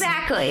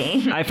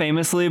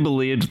famously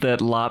believed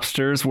that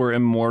lobsters were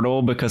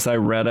immortal because I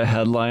read a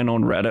headline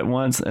on Reddit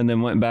once and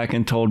then went back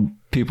and told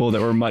people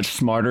that were much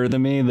smarter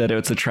than me that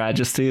it's a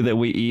tragedy that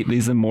we eat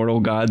these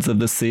immortal gods of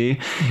the sea,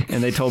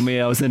 and they told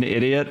me I was an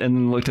idiot, and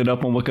then looked it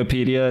up on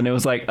Wikipedia, and it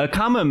was like a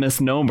common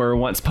misnomer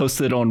once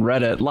posted on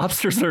Reddit: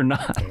 lobsters are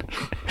not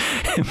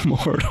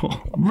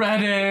immortal.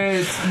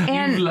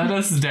 Reddit, you let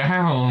us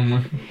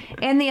down.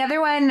 And the other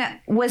one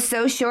was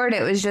so short,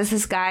 it was just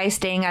this guy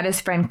staying at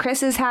his friend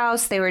Chris's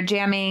house. They were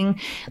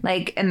jamming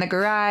in the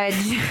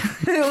garage.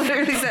 It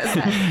literally says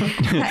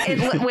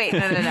that. Wait,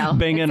 no.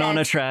 Banging on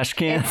a trash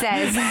can. It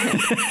says,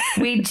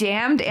 we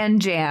jammed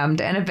and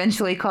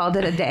eventually called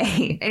it a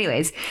day.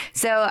 Anyways,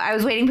 so I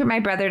was waiting for my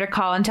brother to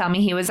call and tell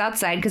me he was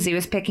outside because he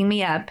was picking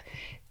me up.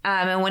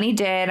 And when he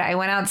did, I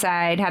went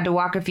outside, had to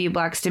walk a few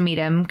blocks to meet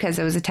him because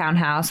it was a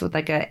townhouse with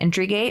an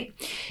entry gate.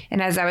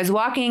 And as I was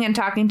walking and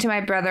talking to my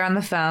brother on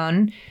the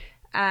phone,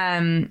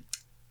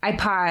 I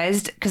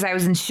paused because I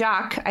was in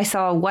shock. I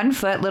saw a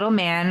 1-foot little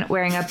man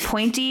wearing a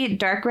pointy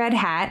dark red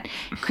hat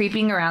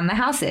creeping around the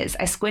houses.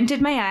 I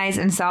squinted my eyes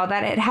and saw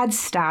that it had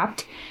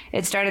stopped.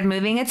 It started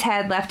moving its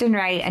head left and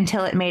right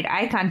until it made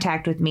eye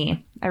contact with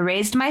me. I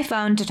raised my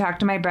phone to talk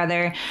to my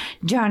brother.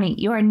 Johnny,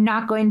 you are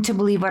not going to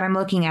believe what I'm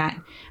looking at.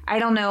 I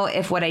don't know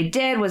if what I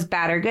did was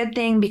bad or good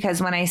thing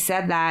because when I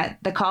said that,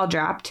 the call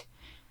dropped.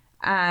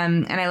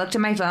 And I looked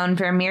at my phone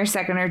for a mere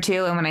second or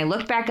two, and when I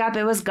looked back up,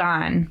 it was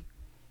gone.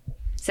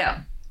 So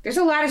there's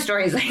a lot of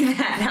stories like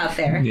that out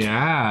there.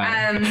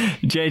 Yeah.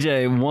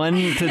 JJ, 1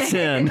 to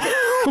 10.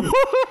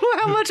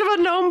 How much of a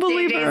gnome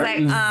believer? JJ's like,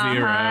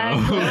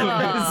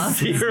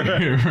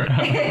 Zero.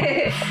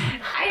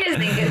 I just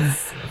think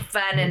it's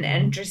fun and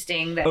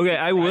interesting. That Okay,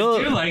 I will.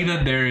 I do like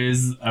that there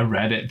is a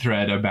Reddit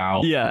thread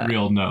about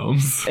real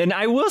gnomes. And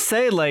I will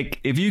say, like,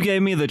 if you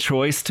gave me the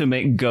choice to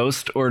make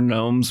ghost or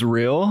gnomes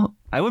real,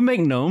 I would make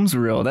gnomes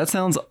real. That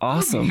sounds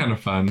awesome. Kind of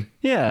fun.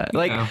 Yeah,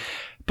 like. Yeah.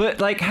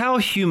 But, like, how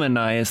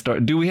humanized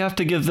do we have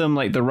to give them,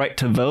 like, the right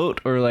to vote?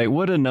 Or, like,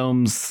 what do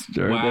gnomes...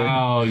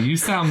 Wow, you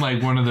sound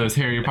like one of those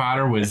Harry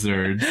Potter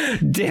wizards.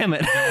 Damn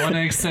it. I want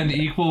to extend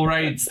equal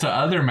rights to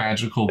other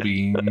magical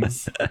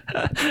beings.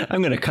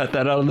 I'm going to cut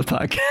that out of the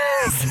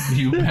podcast.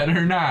 You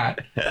better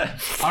not.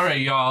 All right,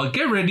 y'all,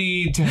 get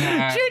ready to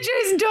have...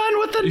 JJ's done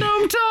with the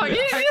gnome talk. I'm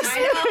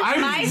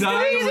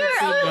done with the gnome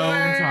talk.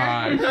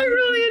 I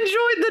really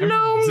enjoyed the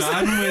gnomes.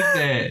 I'm done with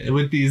it,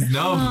 with these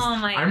gnomes. Oh,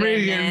 my I'm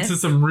ready to get into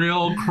some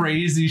real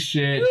crazy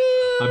shit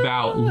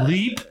about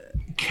Leap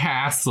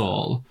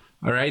Castle.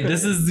 All right,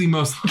 this is the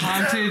most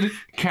haunted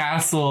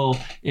castle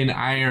in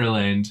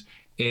Ireland,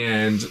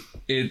 and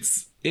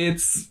it's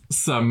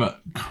some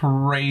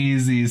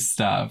crazy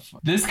stuff.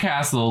 This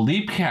castle,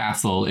 Leap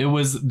Castle, it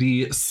was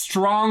the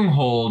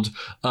stronghold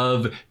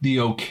of the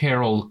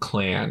O'Carroll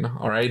clan.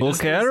 All right,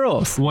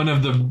 O'Carrolls, one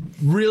of the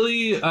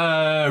really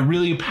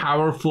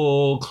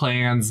powerful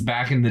clans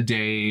back in the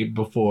day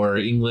before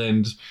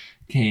England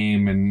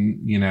came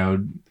and, you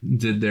know,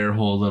 did their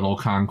whole little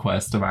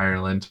conquest of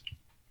Ireland.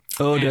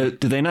 Oh, do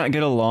they not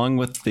get along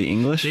with the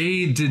English?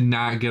 They did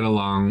not get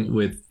along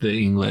with the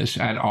English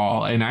at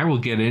all, and I will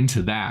get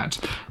into that.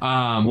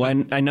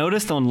 When I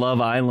noticed on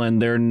Love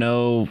Island, there are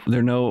no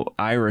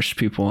Irish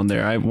people on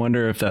there. I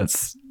wonder if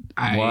that's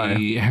why.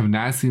 I have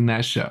not seen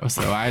that show,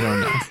 so I don't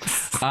know.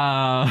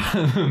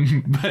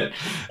 But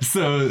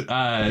so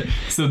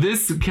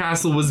this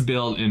castle was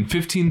built in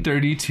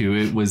 1532.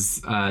 It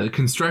was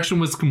construction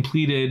was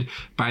completed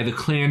by the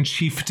clan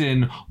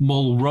chieftain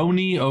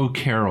Mulroney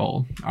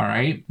O'Carroll. All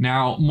right,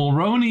 now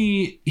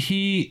Mulroney,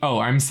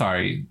 I'm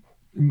sorry.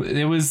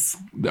 It was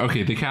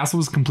okay. The castle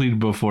was completed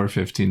before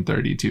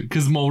 1532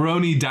 because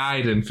Mulroney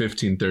died in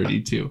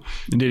 1532.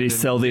 Did he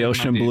sell the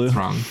Ocean Blue?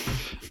 Wrong.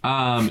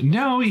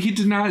 No, he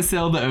did not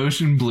sell the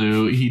Ocean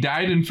Blue. He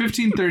died in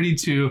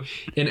 1532,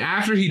 and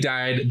after he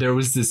died, there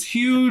was this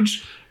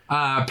huge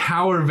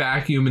power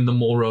vacuum in the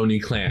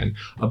Mulroney clan.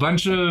 A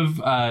bunch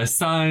of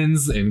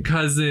sons and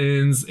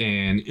cousins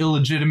and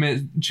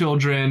illegitimate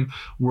children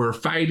were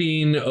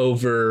fighting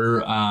over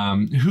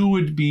who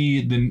would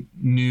be the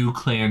new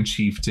clan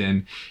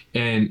chieftain,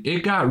 and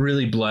it got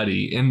really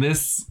bloody. And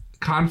this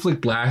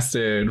conflict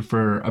lasted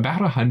for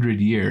about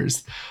 100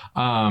 years.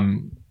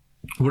 One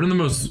of the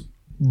most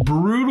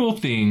brutal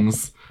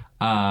things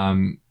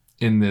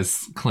in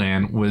this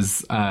clan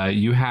was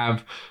you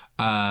have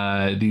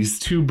these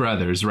two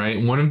brothers,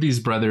 right? One of these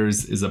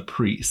brothers is a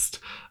priest.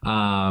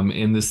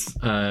 And this,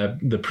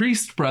 the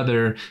priest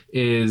brother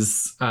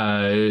is,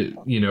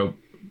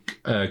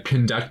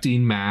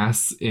 conducting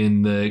mass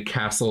in the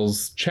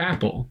castle's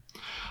chapel.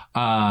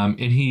 And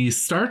he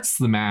starts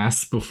the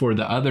mass before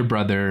the other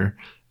brother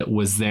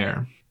was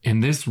there.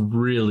 And this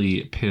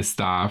really pissed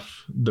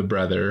off the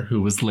brother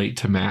who was late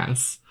to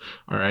mass.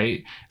 All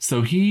right.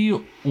 So he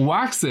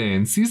walks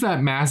in, sees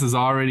that mass is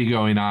already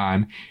going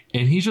on,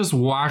 and he just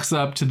walks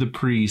up to the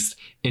priest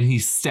and he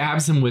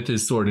stabs him with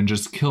his sword and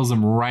just kills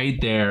him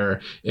right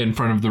there in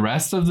front of the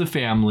rest of the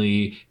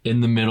family in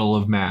the middle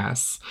of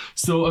mass.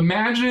 So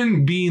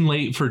imagine being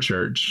late for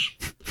church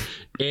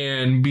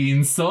and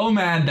being so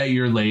mad that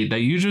you're late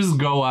that you just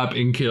go up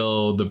and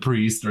kill the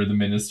priest or the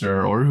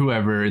minister or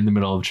whoever in the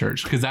middle of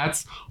church, because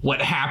that's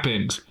what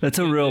happened. That's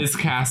a real this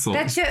castle.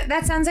 That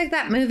sounds like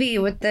that movie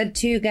with the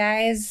two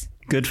guys.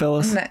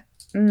 Goodfellas.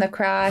 And the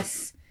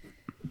cross.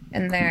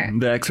 And they're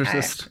The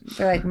Exorcist.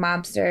 They're like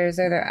mobsters,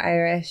 or they're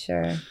Irish,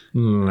 or I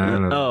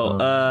don't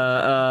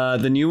know.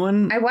 The new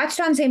one. I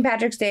watched on St.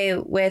 Patrick's Day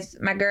with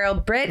my girl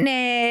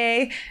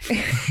Brittany,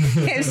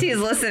 and she's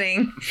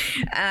listening.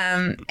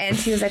 And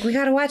she was like, "We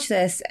got to watch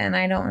this," and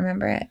I don't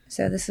remember it,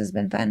 so this has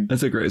been fun.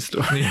 That's a great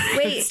story.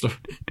 Wait,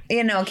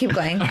 keep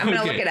going. I'm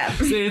gonna look it up.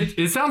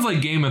 It sounds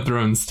like Game of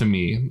Thrones to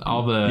me.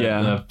 All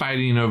the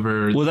fighting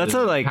over. Well, that's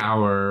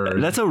power.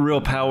 That's a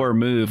real power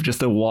move, just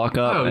to walk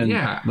up and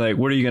like,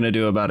 what are you gonna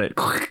do about it?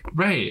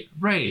 Right.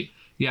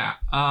 Yeah.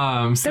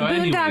 So the Boondock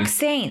anyways.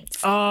 Saints.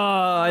 Oh,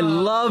 I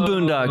love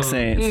Boondock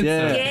Saints. It's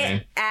Yeah.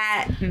 okay. Get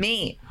at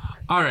me.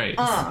 All right.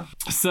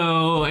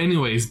 So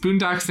anyways,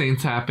 Boondock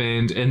Saints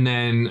happened. And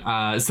then,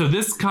 so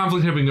this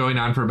conflict had been going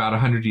on for about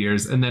 100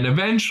 years. And then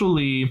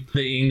eventually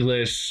the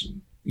English,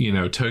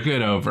 took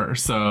it over.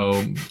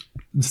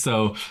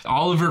 So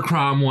Oliver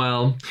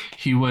Cromwell,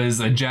 he was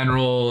a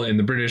general in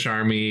the British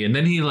Army, and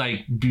then he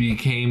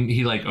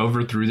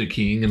overthrew the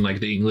king in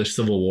the English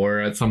Civil War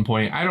at some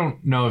point. I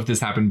don't know if this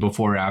happened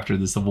before or after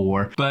the Civil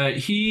War, but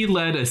he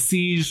led a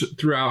siege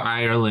throughout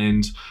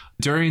Ireland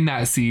during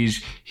that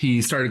siege,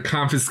 he started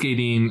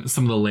confiscating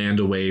some of the land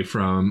away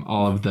from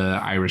all of the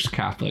Irish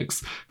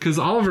Catholics, because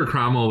Oliver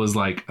Cromwell was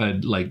like a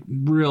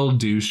real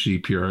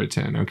douchey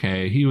Puritan.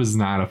 Okay, he was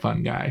not a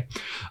fun guy.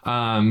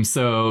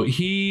 So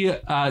he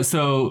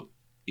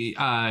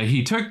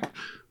took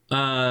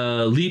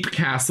Leap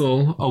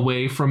Castle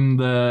away from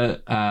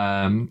the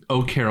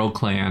O'Carroll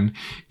clan,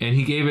 and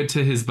he gave it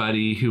to his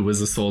buddy who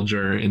was a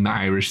soldier in the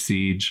Irish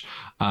siege,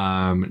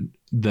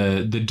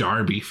 the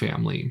Darby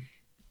family.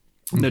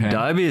 Okay.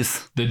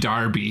 The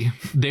Darby.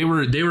 They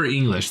were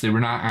English. They were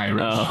not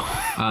Irish.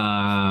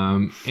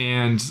 Oh.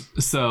 And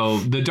so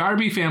the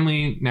Darby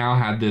family now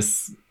had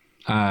this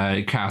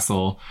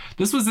castle.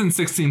 This was in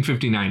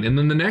 1659, and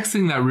then the next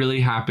thing that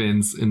really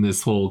happens in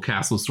this whole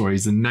castle story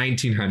is in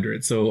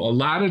 1900. So a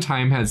lot of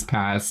time has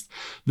passed.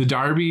 The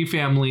Darby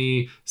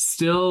family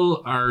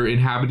still are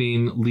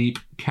inhabiting Leap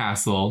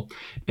Castle,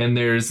 and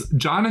there's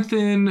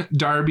Jonathan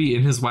Darby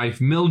and his wife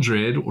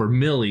Mildred, or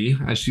Millie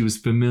as she was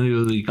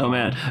familiarly called. Oh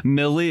man,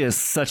 Millie is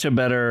such a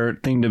better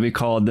thing to be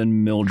called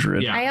than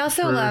Mildred. I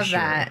also love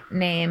that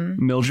name,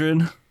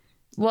 Mildred.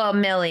 Well,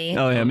 Millie.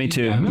 Oh yeah, me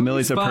too. Yeah,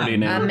 Millie's a pretty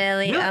name.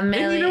 Millie. You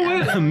know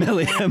what?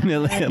 Millie.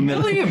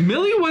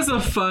 Millie was a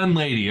fun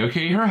lady.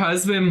 Okay, her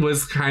husband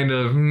was kind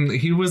of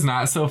he was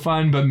not so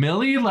fun, but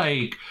Millie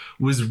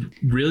was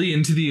really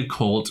into the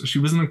occult. She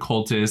was an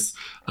occultist.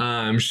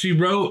 She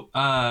wrote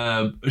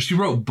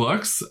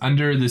books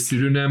under the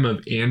pseudonym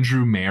of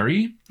Andrew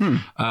Mary,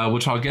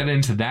 which I'll get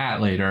into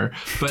that later.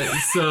 But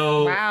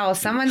so wow,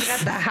 someone's got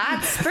the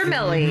hots for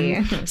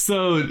Millie.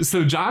 So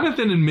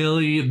Jonathan and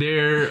Millie,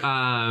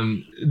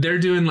 they're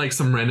doing like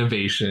some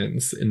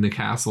renovations in the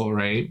castle,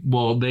 right?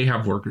 Well, they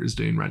have workers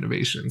doing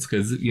renovations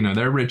because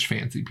they're rich,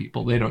 fancy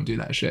people. They don't do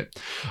that shit.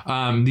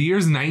 The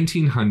year's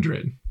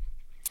 1900.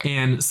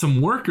 And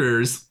some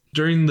workers,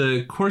 during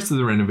the course of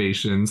the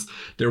renovations,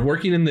 they're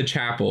working in the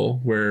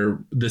chapel,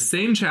 the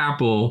same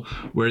chapel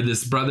where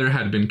this brother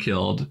had been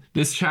killed.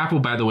 This chapel,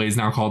 by the way, is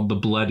now called the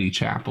Bloody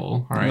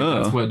Chapel. All right. Oh.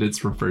 That's what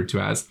it's referred to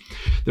as.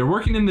 They're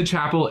working in the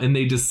chapel and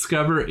they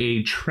discover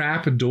a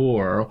trap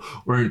door,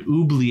 or an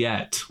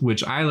oubliette,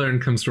 which I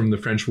learned comes from the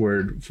French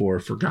word for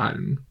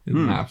forgotten.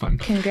 Isn't that fun?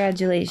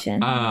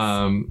 Congratulations.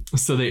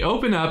 So they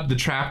open up the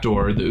trap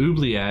door, the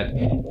oubliette,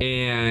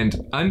 and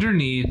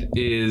underneath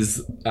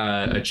is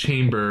a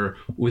chamber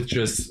with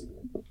just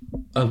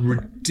a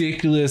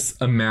ridiculous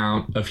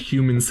amount of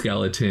human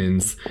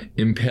skeletons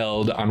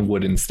impaled on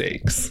wooden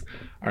stakes.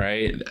 All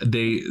right.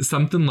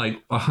 Something like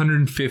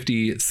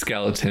 150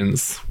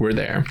 skeletons were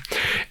there,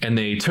 and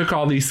they took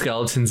all these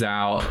skeletons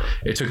out.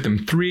 It took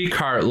them 3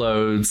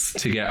 cartloads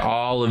to get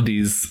all of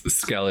these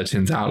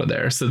skeletons out of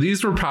there. So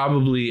these were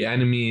probably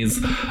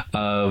enemies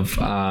of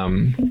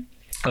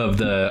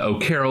the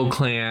O'Carroll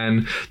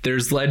clan.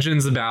 There's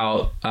legends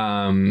about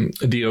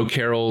the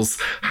O'Carrolls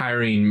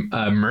hiring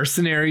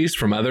mercenaries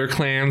from other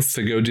clans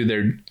to go do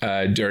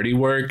their dirty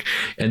work.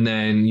 And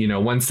then,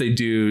 once they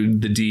do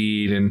the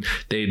deed, and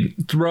they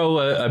throw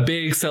a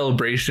big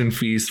celebration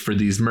feast for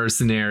these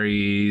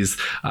mercenaries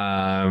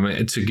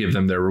to give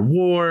them their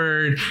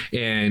reward.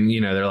 And,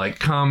 they're like,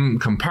 come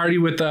party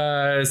with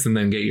us and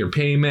then get your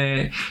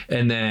payment.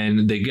 And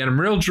then they get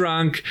them real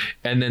drunk,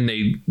 and then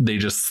they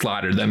just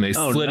slaughtered them. They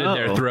slitted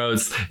their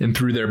throats and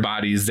threw their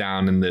bodies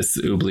down in this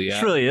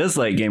oubliette. It really is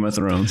like Game of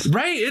Thrones.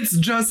 Right? It's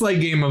just like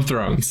Game of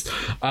Thrones.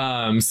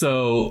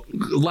 So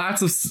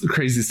lots of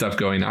crazy stuff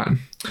going on.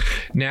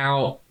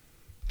 Now,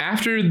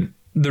 after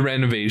the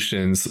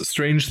renovations,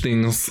 strange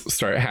things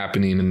start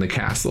happening in the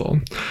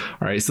castle.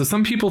 All right. So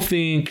some people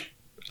think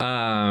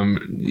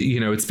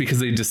it's because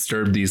they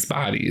disturbed these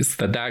bodies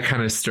that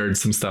kind of stirred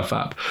some stuff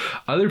up.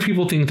 Other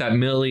people think that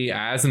Millie,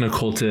 as an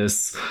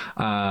occultist,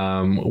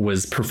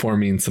 was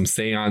performing some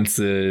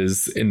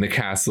seances in the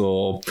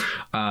castle,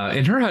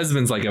 and her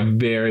husband's like a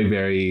very,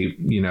 very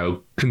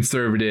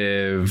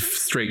conservative,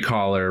 straight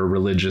collar,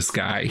 religious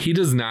guy. He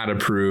does not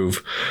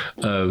approve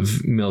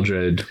of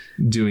Mildred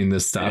doing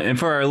this stuff. And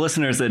for our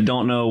listeners that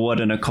don't know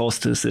what an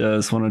occultist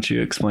is, why don't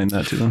you explain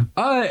that to them?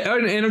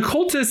 An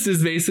occultist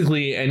is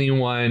basically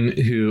anyone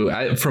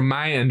who, from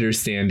my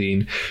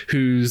understanding,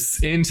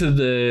 who's into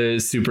the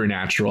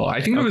supernatural. I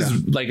think it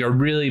was like a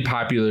really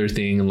popular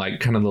thing in like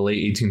kind of the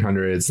late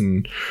 1800s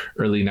and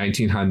early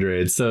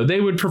 1900s. So they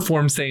would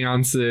perform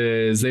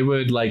seances. They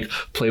would like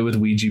play with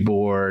Ouija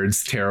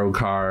boards, tarot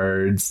cards.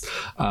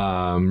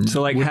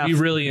 So like would be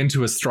really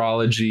into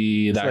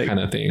astrology, that kind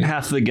of thing.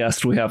 Half the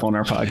guests we have on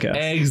our podcast.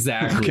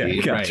 Exactly. Okay,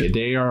 gotcha. Right.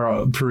 They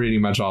are pretty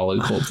much all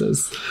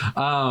occultists.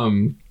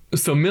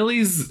 So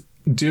Millie's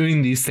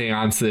doing these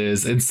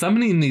seances and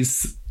summoning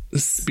these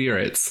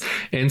spirits.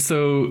 And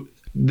so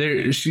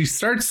she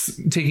starts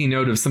taking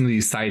note of some of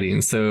these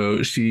sightings.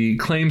 So she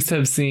claims to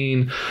have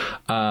seen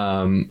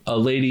a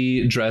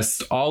lady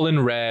dressed all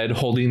in red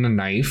holding a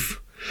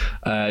knife.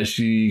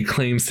 She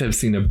claims to have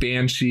seen a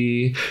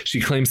banshee.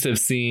 She claims to have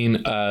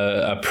seen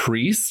a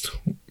priest,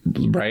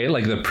 right?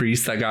 Like the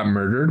priest that got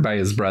murdered by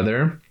his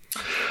brother.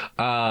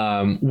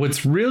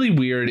 What's really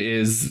weird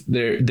is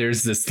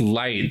there's this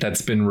light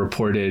that's been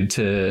reported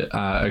to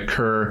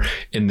occur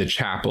in the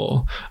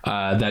chapel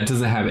that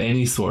doesn't have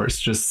any source.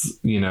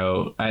 Just,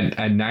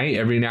 at night,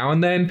 every now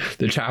and then,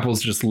 the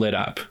chapel's just lit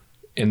up.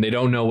 And they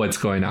don't know what's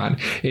going on.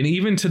 And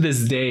even to this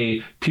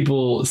day,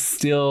 people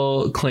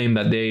still claim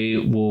that they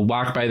will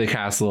walk by the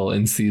castle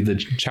and see the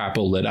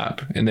chapel lit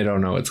up, and they don't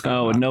know what's going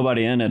on. Oh, with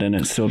nobody in it, and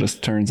it still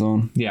just turns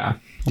on. Yeah.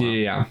 Wow.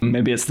 Yeah.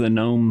 Maybe it's the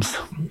gnomes.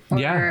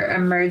 Or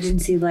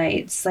emergency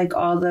lights, like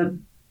all the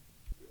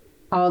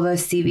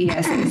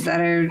CVSs that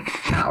are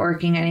not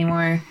working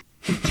anymore.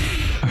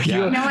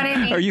 You know what I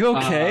mean? Are you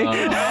okay? All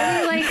the,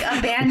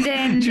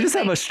 abandoned. Did you just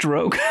have a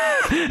stroke?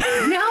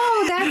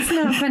 No, that's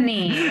not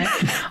funny.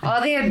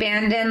 All the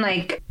abandoned,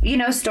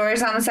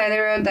 stores on the side of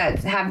the road that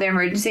have their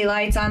emergency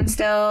lights on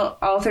still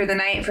all through the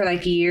night for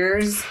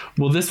years.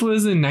 Well, this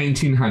was in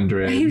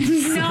 1900. I'm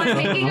not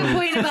making a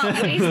point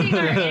about wasting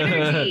our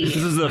energy. This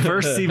is the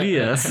first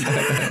CVS.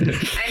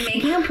 I'm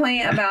making a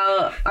point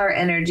about our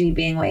energy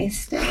being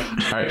wasted.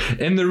 All right.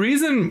 And the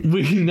reason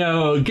we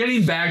know,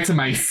 getting back to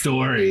my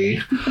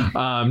story,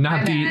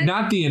 not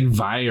the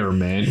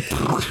environment.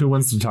 Who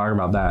wants to talk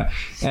about that?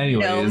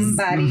 Anyways.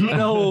 Nobody.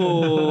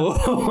 No.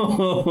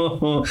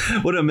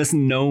 What a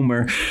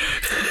misnomer.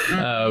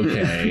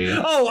 Okay.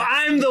 Oh,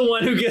 I'm the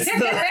one who gets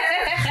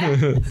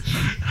the...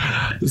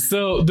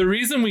 So the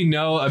reason we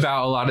know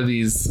about a lot of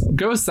these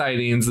ghost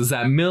sightings is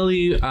that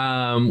Millie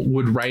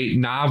would write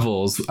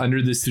novels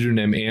under the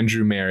pseudonym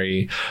Andrew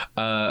Mary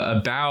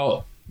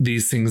about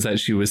these things that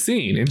she was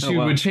seeing, and she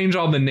would change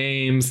all the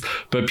names,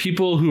 but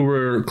people who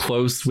were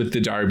close with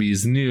the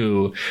Darbys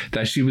knew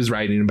that she was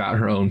writing about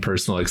her own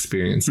personal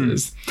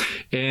experiences.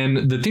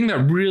 And the thing that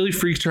really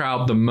freaked her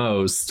out the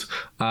most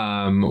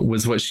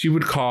was what she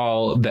would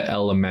call the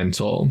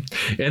elemental.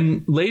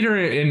 And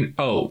later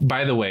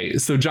by the way,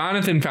 so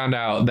Jonathan found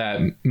out that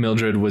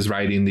Mildred was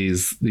writing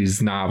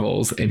these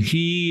novels, and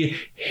he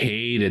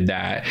hated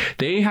that.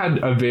 They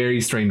had a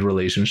very strained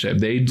relationship.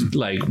 They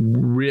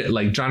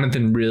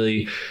Jonathan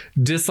really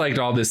disliked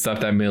all this stuff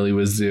that Millie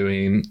was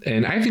doing,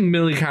 and I think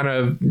Millie kind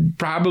of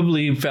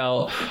probably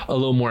felt a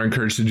little more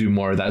encouraged to do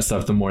more of that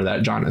stuff the more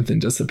that Jonathan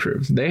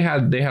disapproved. They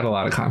had a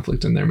lot of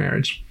conflict in their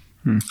marriage.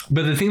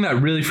 But the thing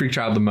that really freaked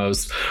her out the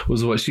most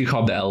was what she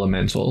called the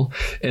elemental.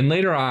 And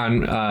later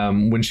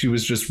on, when she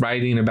was just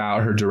writing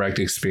about her direct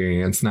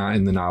experience, not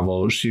in the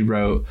novel, she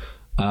wrote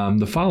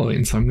the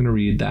following. So I'm going to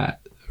read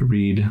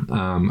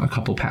a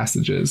couple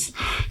passages.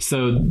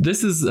 So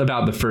this is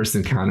about the first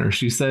encounter.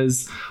 She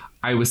says,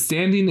 "I was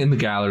standing in the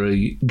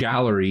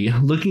gallery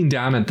looking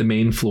down at the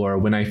main floor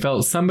when I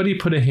felt somebody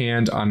put a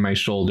hand on my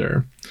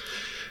shoulder.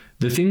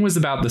 The thing was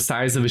about the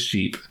size of a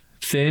sheep,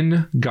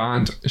 thin,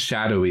 gaunt,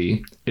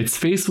 shadowy. Its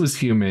face was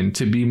human,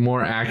 to be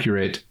more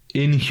accurate,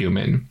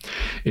 inhuman.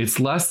 Its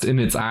lust in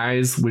its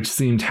eyes, which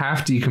seemed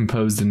half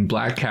decomposed in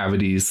black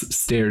cavities,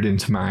 stared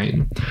into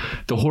mine.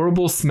 The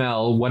horrible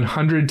smell,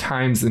 100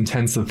 times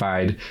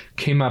intensified,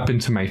 came up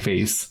into my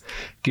face,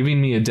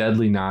 giving me a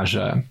deadly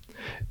nausea.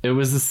 It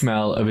was the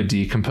smell of a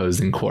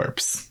decomposing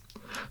corpse."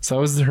 So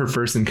that was her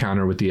first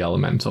encounter with the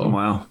elemental.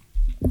 Wow.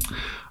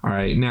 All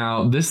right.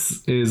 Now,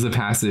 this is a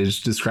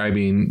passage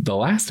describing the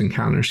last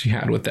encounter she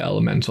had with the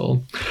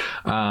elemental.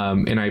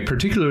 And I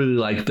particularly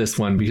like this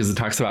one because it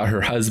talks about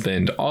her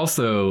husband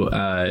also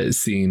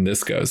seeing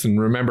this ghost. And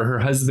remember, her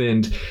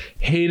husband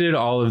hated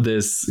all of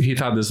this. He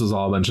thought this was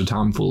all a bunch of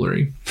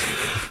tomfoolery.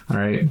 All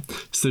right.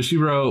 So she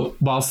wrote,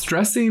 "While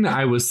stressing,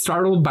 I was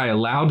startled by a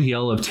loud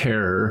yell of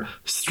terror,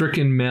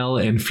 stricken male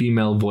and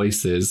female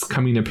voices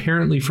coming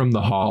apparently from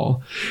the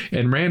hall,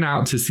 and ran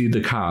out to see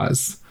the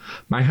cause.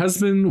 My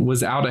husband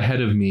was out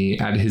ahead of me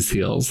at his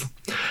heels.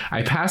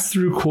 I passed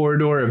through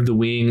corridor of the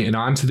wing and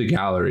onto the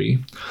gallery.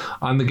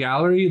 On the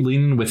gallery,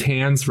 leaning with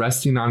hands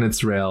resting on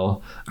its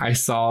rail, I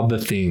saw the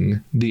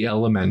thing, the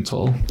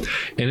elemental,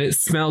 and it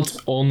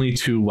smelt only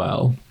too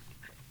well.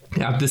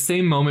 At the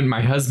same moment,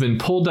 my husband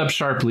pulled up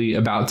sharply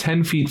about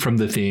 10 feet from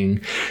the thing,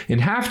 and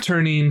half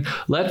turning,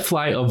 let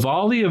fly a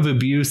volley of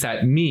abuse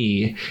at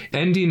me,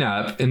 ending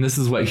up, and this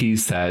is what he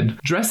said,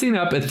 dressing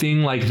up a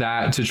thing like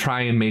that to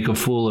try and make a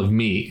fool of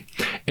me.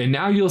 And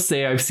now you'll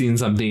say I've seen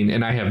something,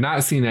 and I have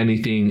not seen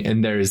anything,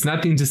 and there is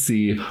nothing to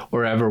see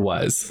or ever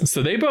was."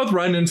 So they both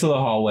run into the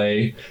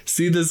hallway,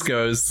 see this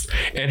ghost,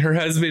 and her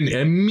husband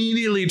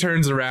immediately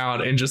turns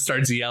around and just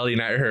starts yelling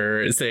at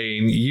her,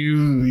 saying,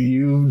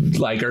 you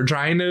are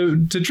trying to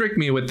trick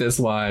me with this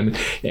one,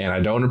 and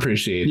I don't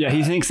appreciate that.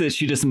 He thinks that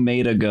she just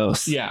made a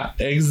ghost. Yeah,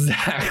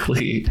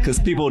 exactly. Because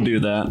people do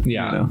that.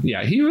 Yeah,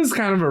 yeah. He was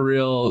kind of a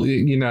real,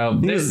 he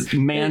was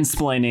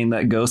mansplaining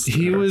that ghost.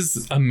 He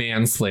was a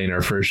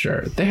mansplainer for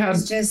sure.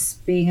 He's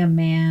just being a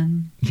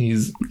man.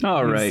 He's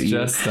all right.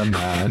 Just a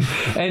man.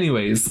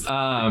 Anyways,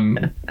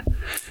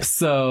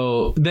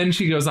 so then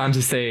she goes on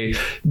to say,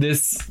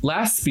 this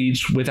last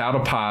speech without a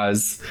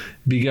pause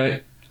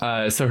begun.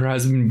 So her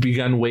husband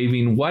began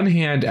waving one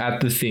hand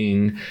at the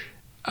thing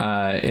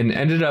and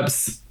ended up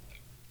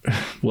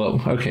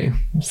Well, okay,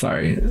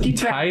 sorry.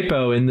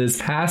 Typo in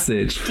this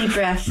passage. Deep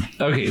breath.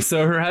 Okay,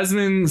 so her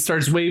husband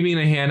starts waving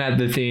a hand at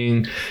the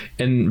thing,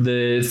 and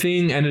the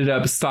thing ended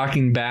up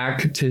stalking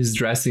back to his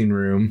dressing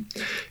room.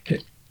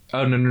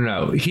 Oh,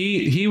 no.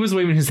 He was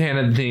waving his hand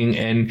at the thing,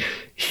 and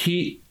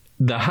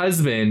the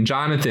husband,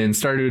 Jonathan,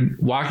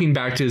 started walking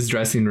back to his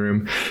dressing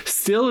room,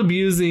 still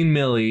abusing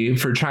Millie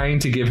for trying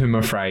to give him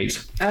a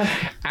fright.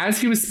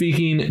 As he was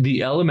speaking,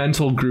 the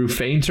elemental grew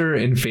fainter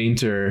and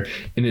fainter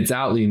in its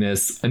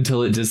outliness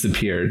until it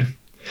disappeared.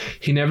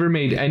 He never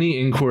made any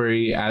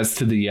inquiry as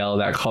to the yell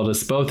that called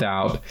us both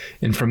out,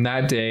 and from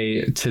that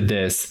day to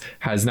this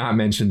has not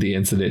mentioned the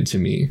incident to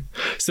me.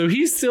 So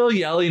he's still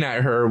yelling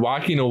at her,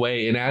 walking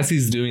away, and as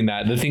he's doing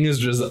that, the thing is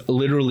just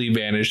literally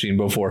vanishing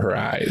before her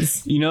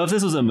eyes. You know, if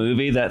this was a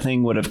movie, that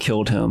thing would have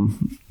killed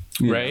him.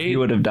 Right? He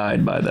would have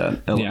died by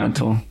that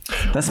elemental.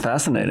 Yeah. That's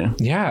fascinating.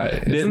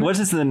 Yeah. What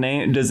is the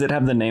name? Does it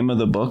have the name of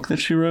the book that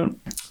she wrote?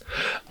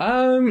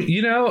 I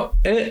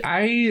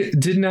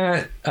did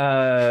not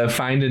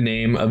find a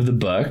name of the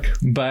book,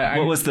 but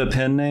what was the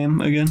pen name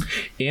again?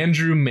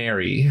 Andrew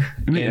Merry.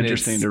 It'd be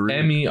interesting to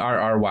read. Merry.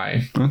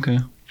 Okay.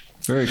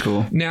 Very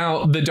cool.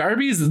 Now, the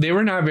Darbys, they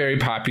were not very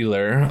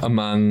popular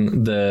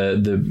among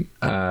the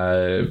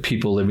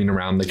people living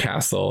around the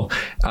castle.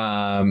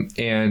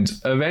 And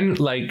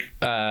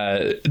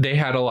they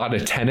had a lot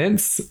of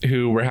tenants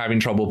who were having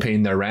trouble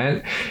paying their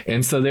rent.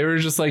 And so they were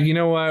just like, you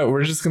know what?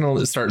 We're just going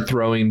to start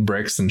throwing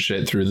bricks and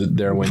shit through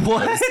their windows.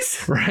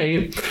 What?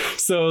 Right?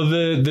 So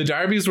the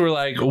Darbys were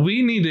like,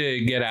 we need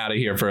to get out of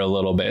here for a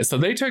little bit. So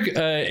they took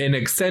an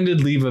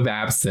extended leave of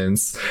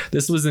absence.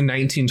 This was in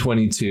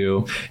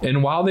 1922.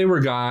 And while they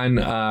were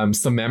gone,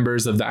 some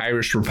members of the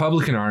Irish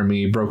Republican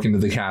Army broke into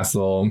the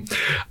castle,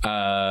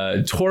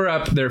 tore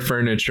up their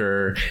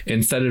furniture,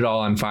 and set it all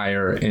on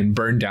fire and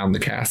burned down the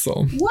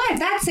castle. What?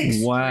 That's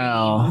extreme.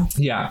 Wow.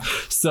 Yeah.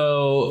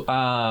 So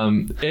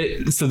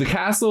so the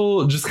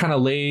castle just kind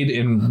of laid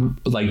in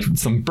like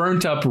some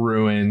burnt up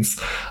ruins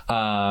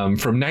from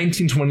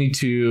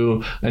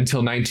 1922 until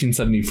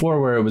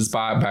 1974, where it was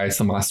bought by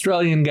some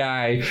Australian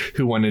guy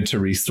who wanted to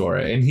restore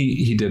it, and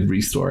he did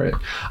restore it.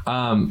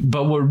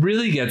 But what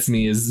really gets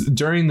me is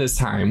during this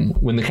time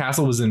when the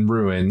castle was in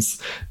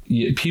ruins,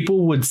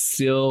 people would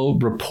still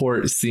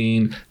report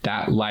seeing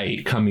that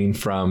light coming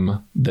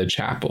from the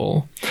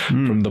chapel,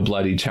 from the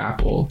bloody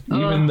chapel,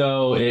 even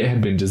though it had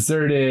been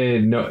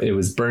deserted. No, it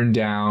was burned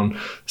down.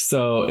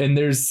 So, and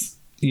there's,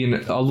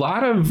 a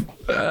lot of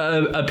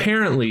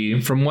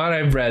apparently, from what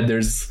I've read,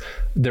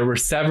 there were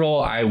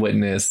several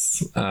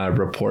eyewitness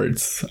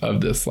reports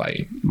of this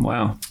light.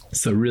 Wow.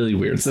 So really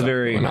weird it's stuff a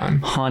very going on.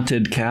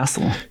 Haunted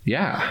castle.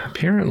 Yeah,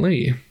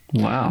 apparently.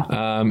 Wow.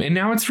 And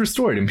now it's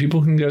restored and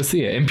people can go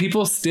see it. And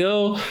people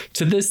still,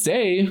 to this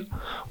day,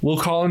 will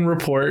call and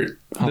report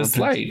this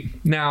light.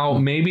 Now,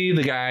 maybe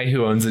the guy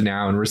who owns it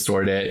now and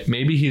restored it,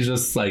 maybe he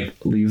just like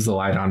leaves the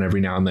light on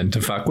every now and then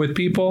to fuck with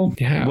people.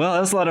 Yeah. Well,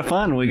 that was a lot of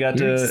fun. We got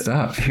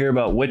to hear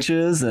about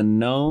witches and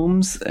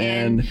gnomes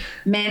and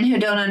men who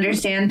don't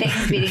understand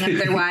things, beating up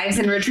their wives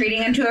and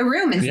retreating into a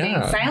room and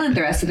staying silent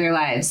the rest of their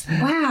lives.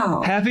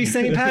 Wow. Happy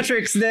St.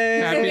 Patrick's Day.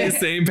 Happy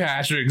St.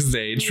 Patrick's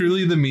Day.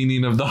 Truly the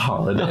meaning of the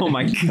holiday. Oh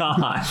my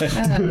God.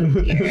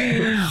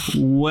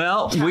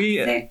 Well,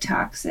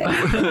 toxic.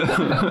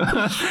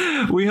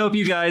 We hope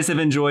you guys have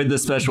enjoyed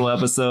this special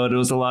episode. It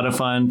was a lot of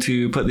fun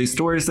to put these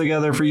stories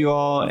together for you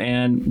all.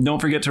 And don't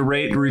forget to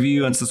rate,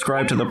 review, and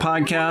subscribe to the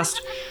podcast.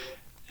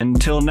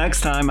 Until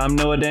next time, I'm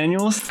Noah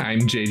Daniels.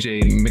 I'm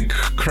JJ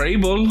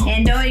McCrable.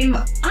 And I'm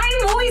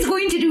always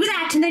going to do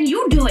that, and then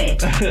you do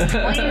it.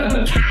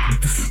 I'm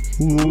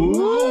cats.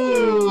 Ooh.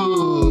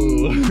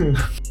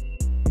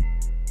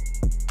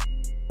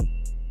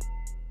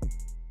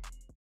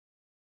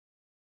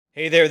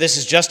 Hey there, this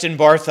is Justin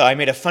Bartha. I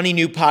made a funny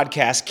new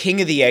podcast,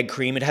 King of the Egg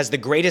Cream. It has the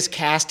greatest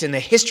cast in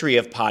the history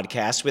of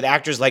podcasts with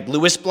actors like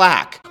Louis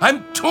Black.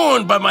 I'm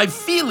torn by my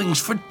feelings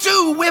for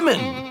two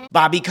women.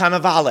 Bobby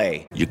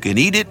Cannavale. You can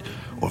eat it,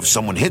 or if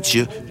someone hits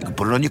you, you can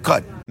put it on your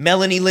cut.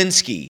 Melanie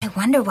Linsky. I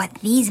wonder what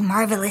these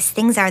marvelous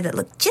things are that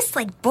look just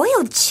like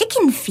boiled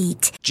chicken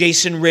feet.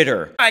 Jason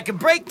Ritter. I can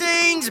break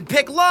things and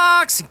pick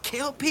locks and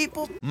kill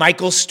people.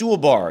 Michael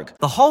Stuhlbarg.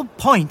 The whole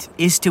point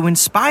is to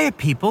inspire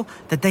people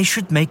that they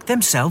should make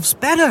themselves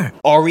better.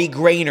 Ari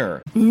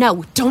Grainer.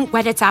 No, don't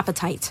whet its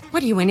appetite.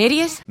 What are you, an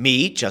idiot?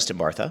 Me, Justin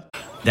Bartha.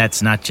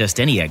 That's not just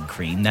any egg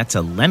cream, that's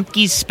a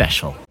Lemke's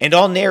special. And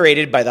all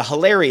narrated by the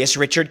hilarious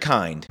Richard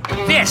Kind.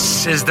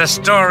 This is the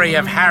story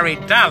of Harry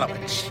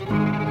Dalowitz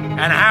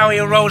and how he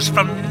rose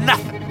from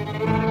nothing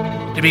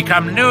to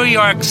become New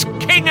York's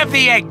King of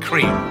the Egg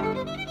Cream.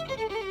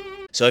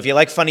 So if you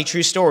like funny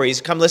true stories,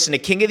 come listen to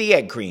King of the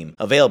Egg Cream,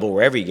 available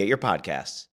wherever you get your podcasts.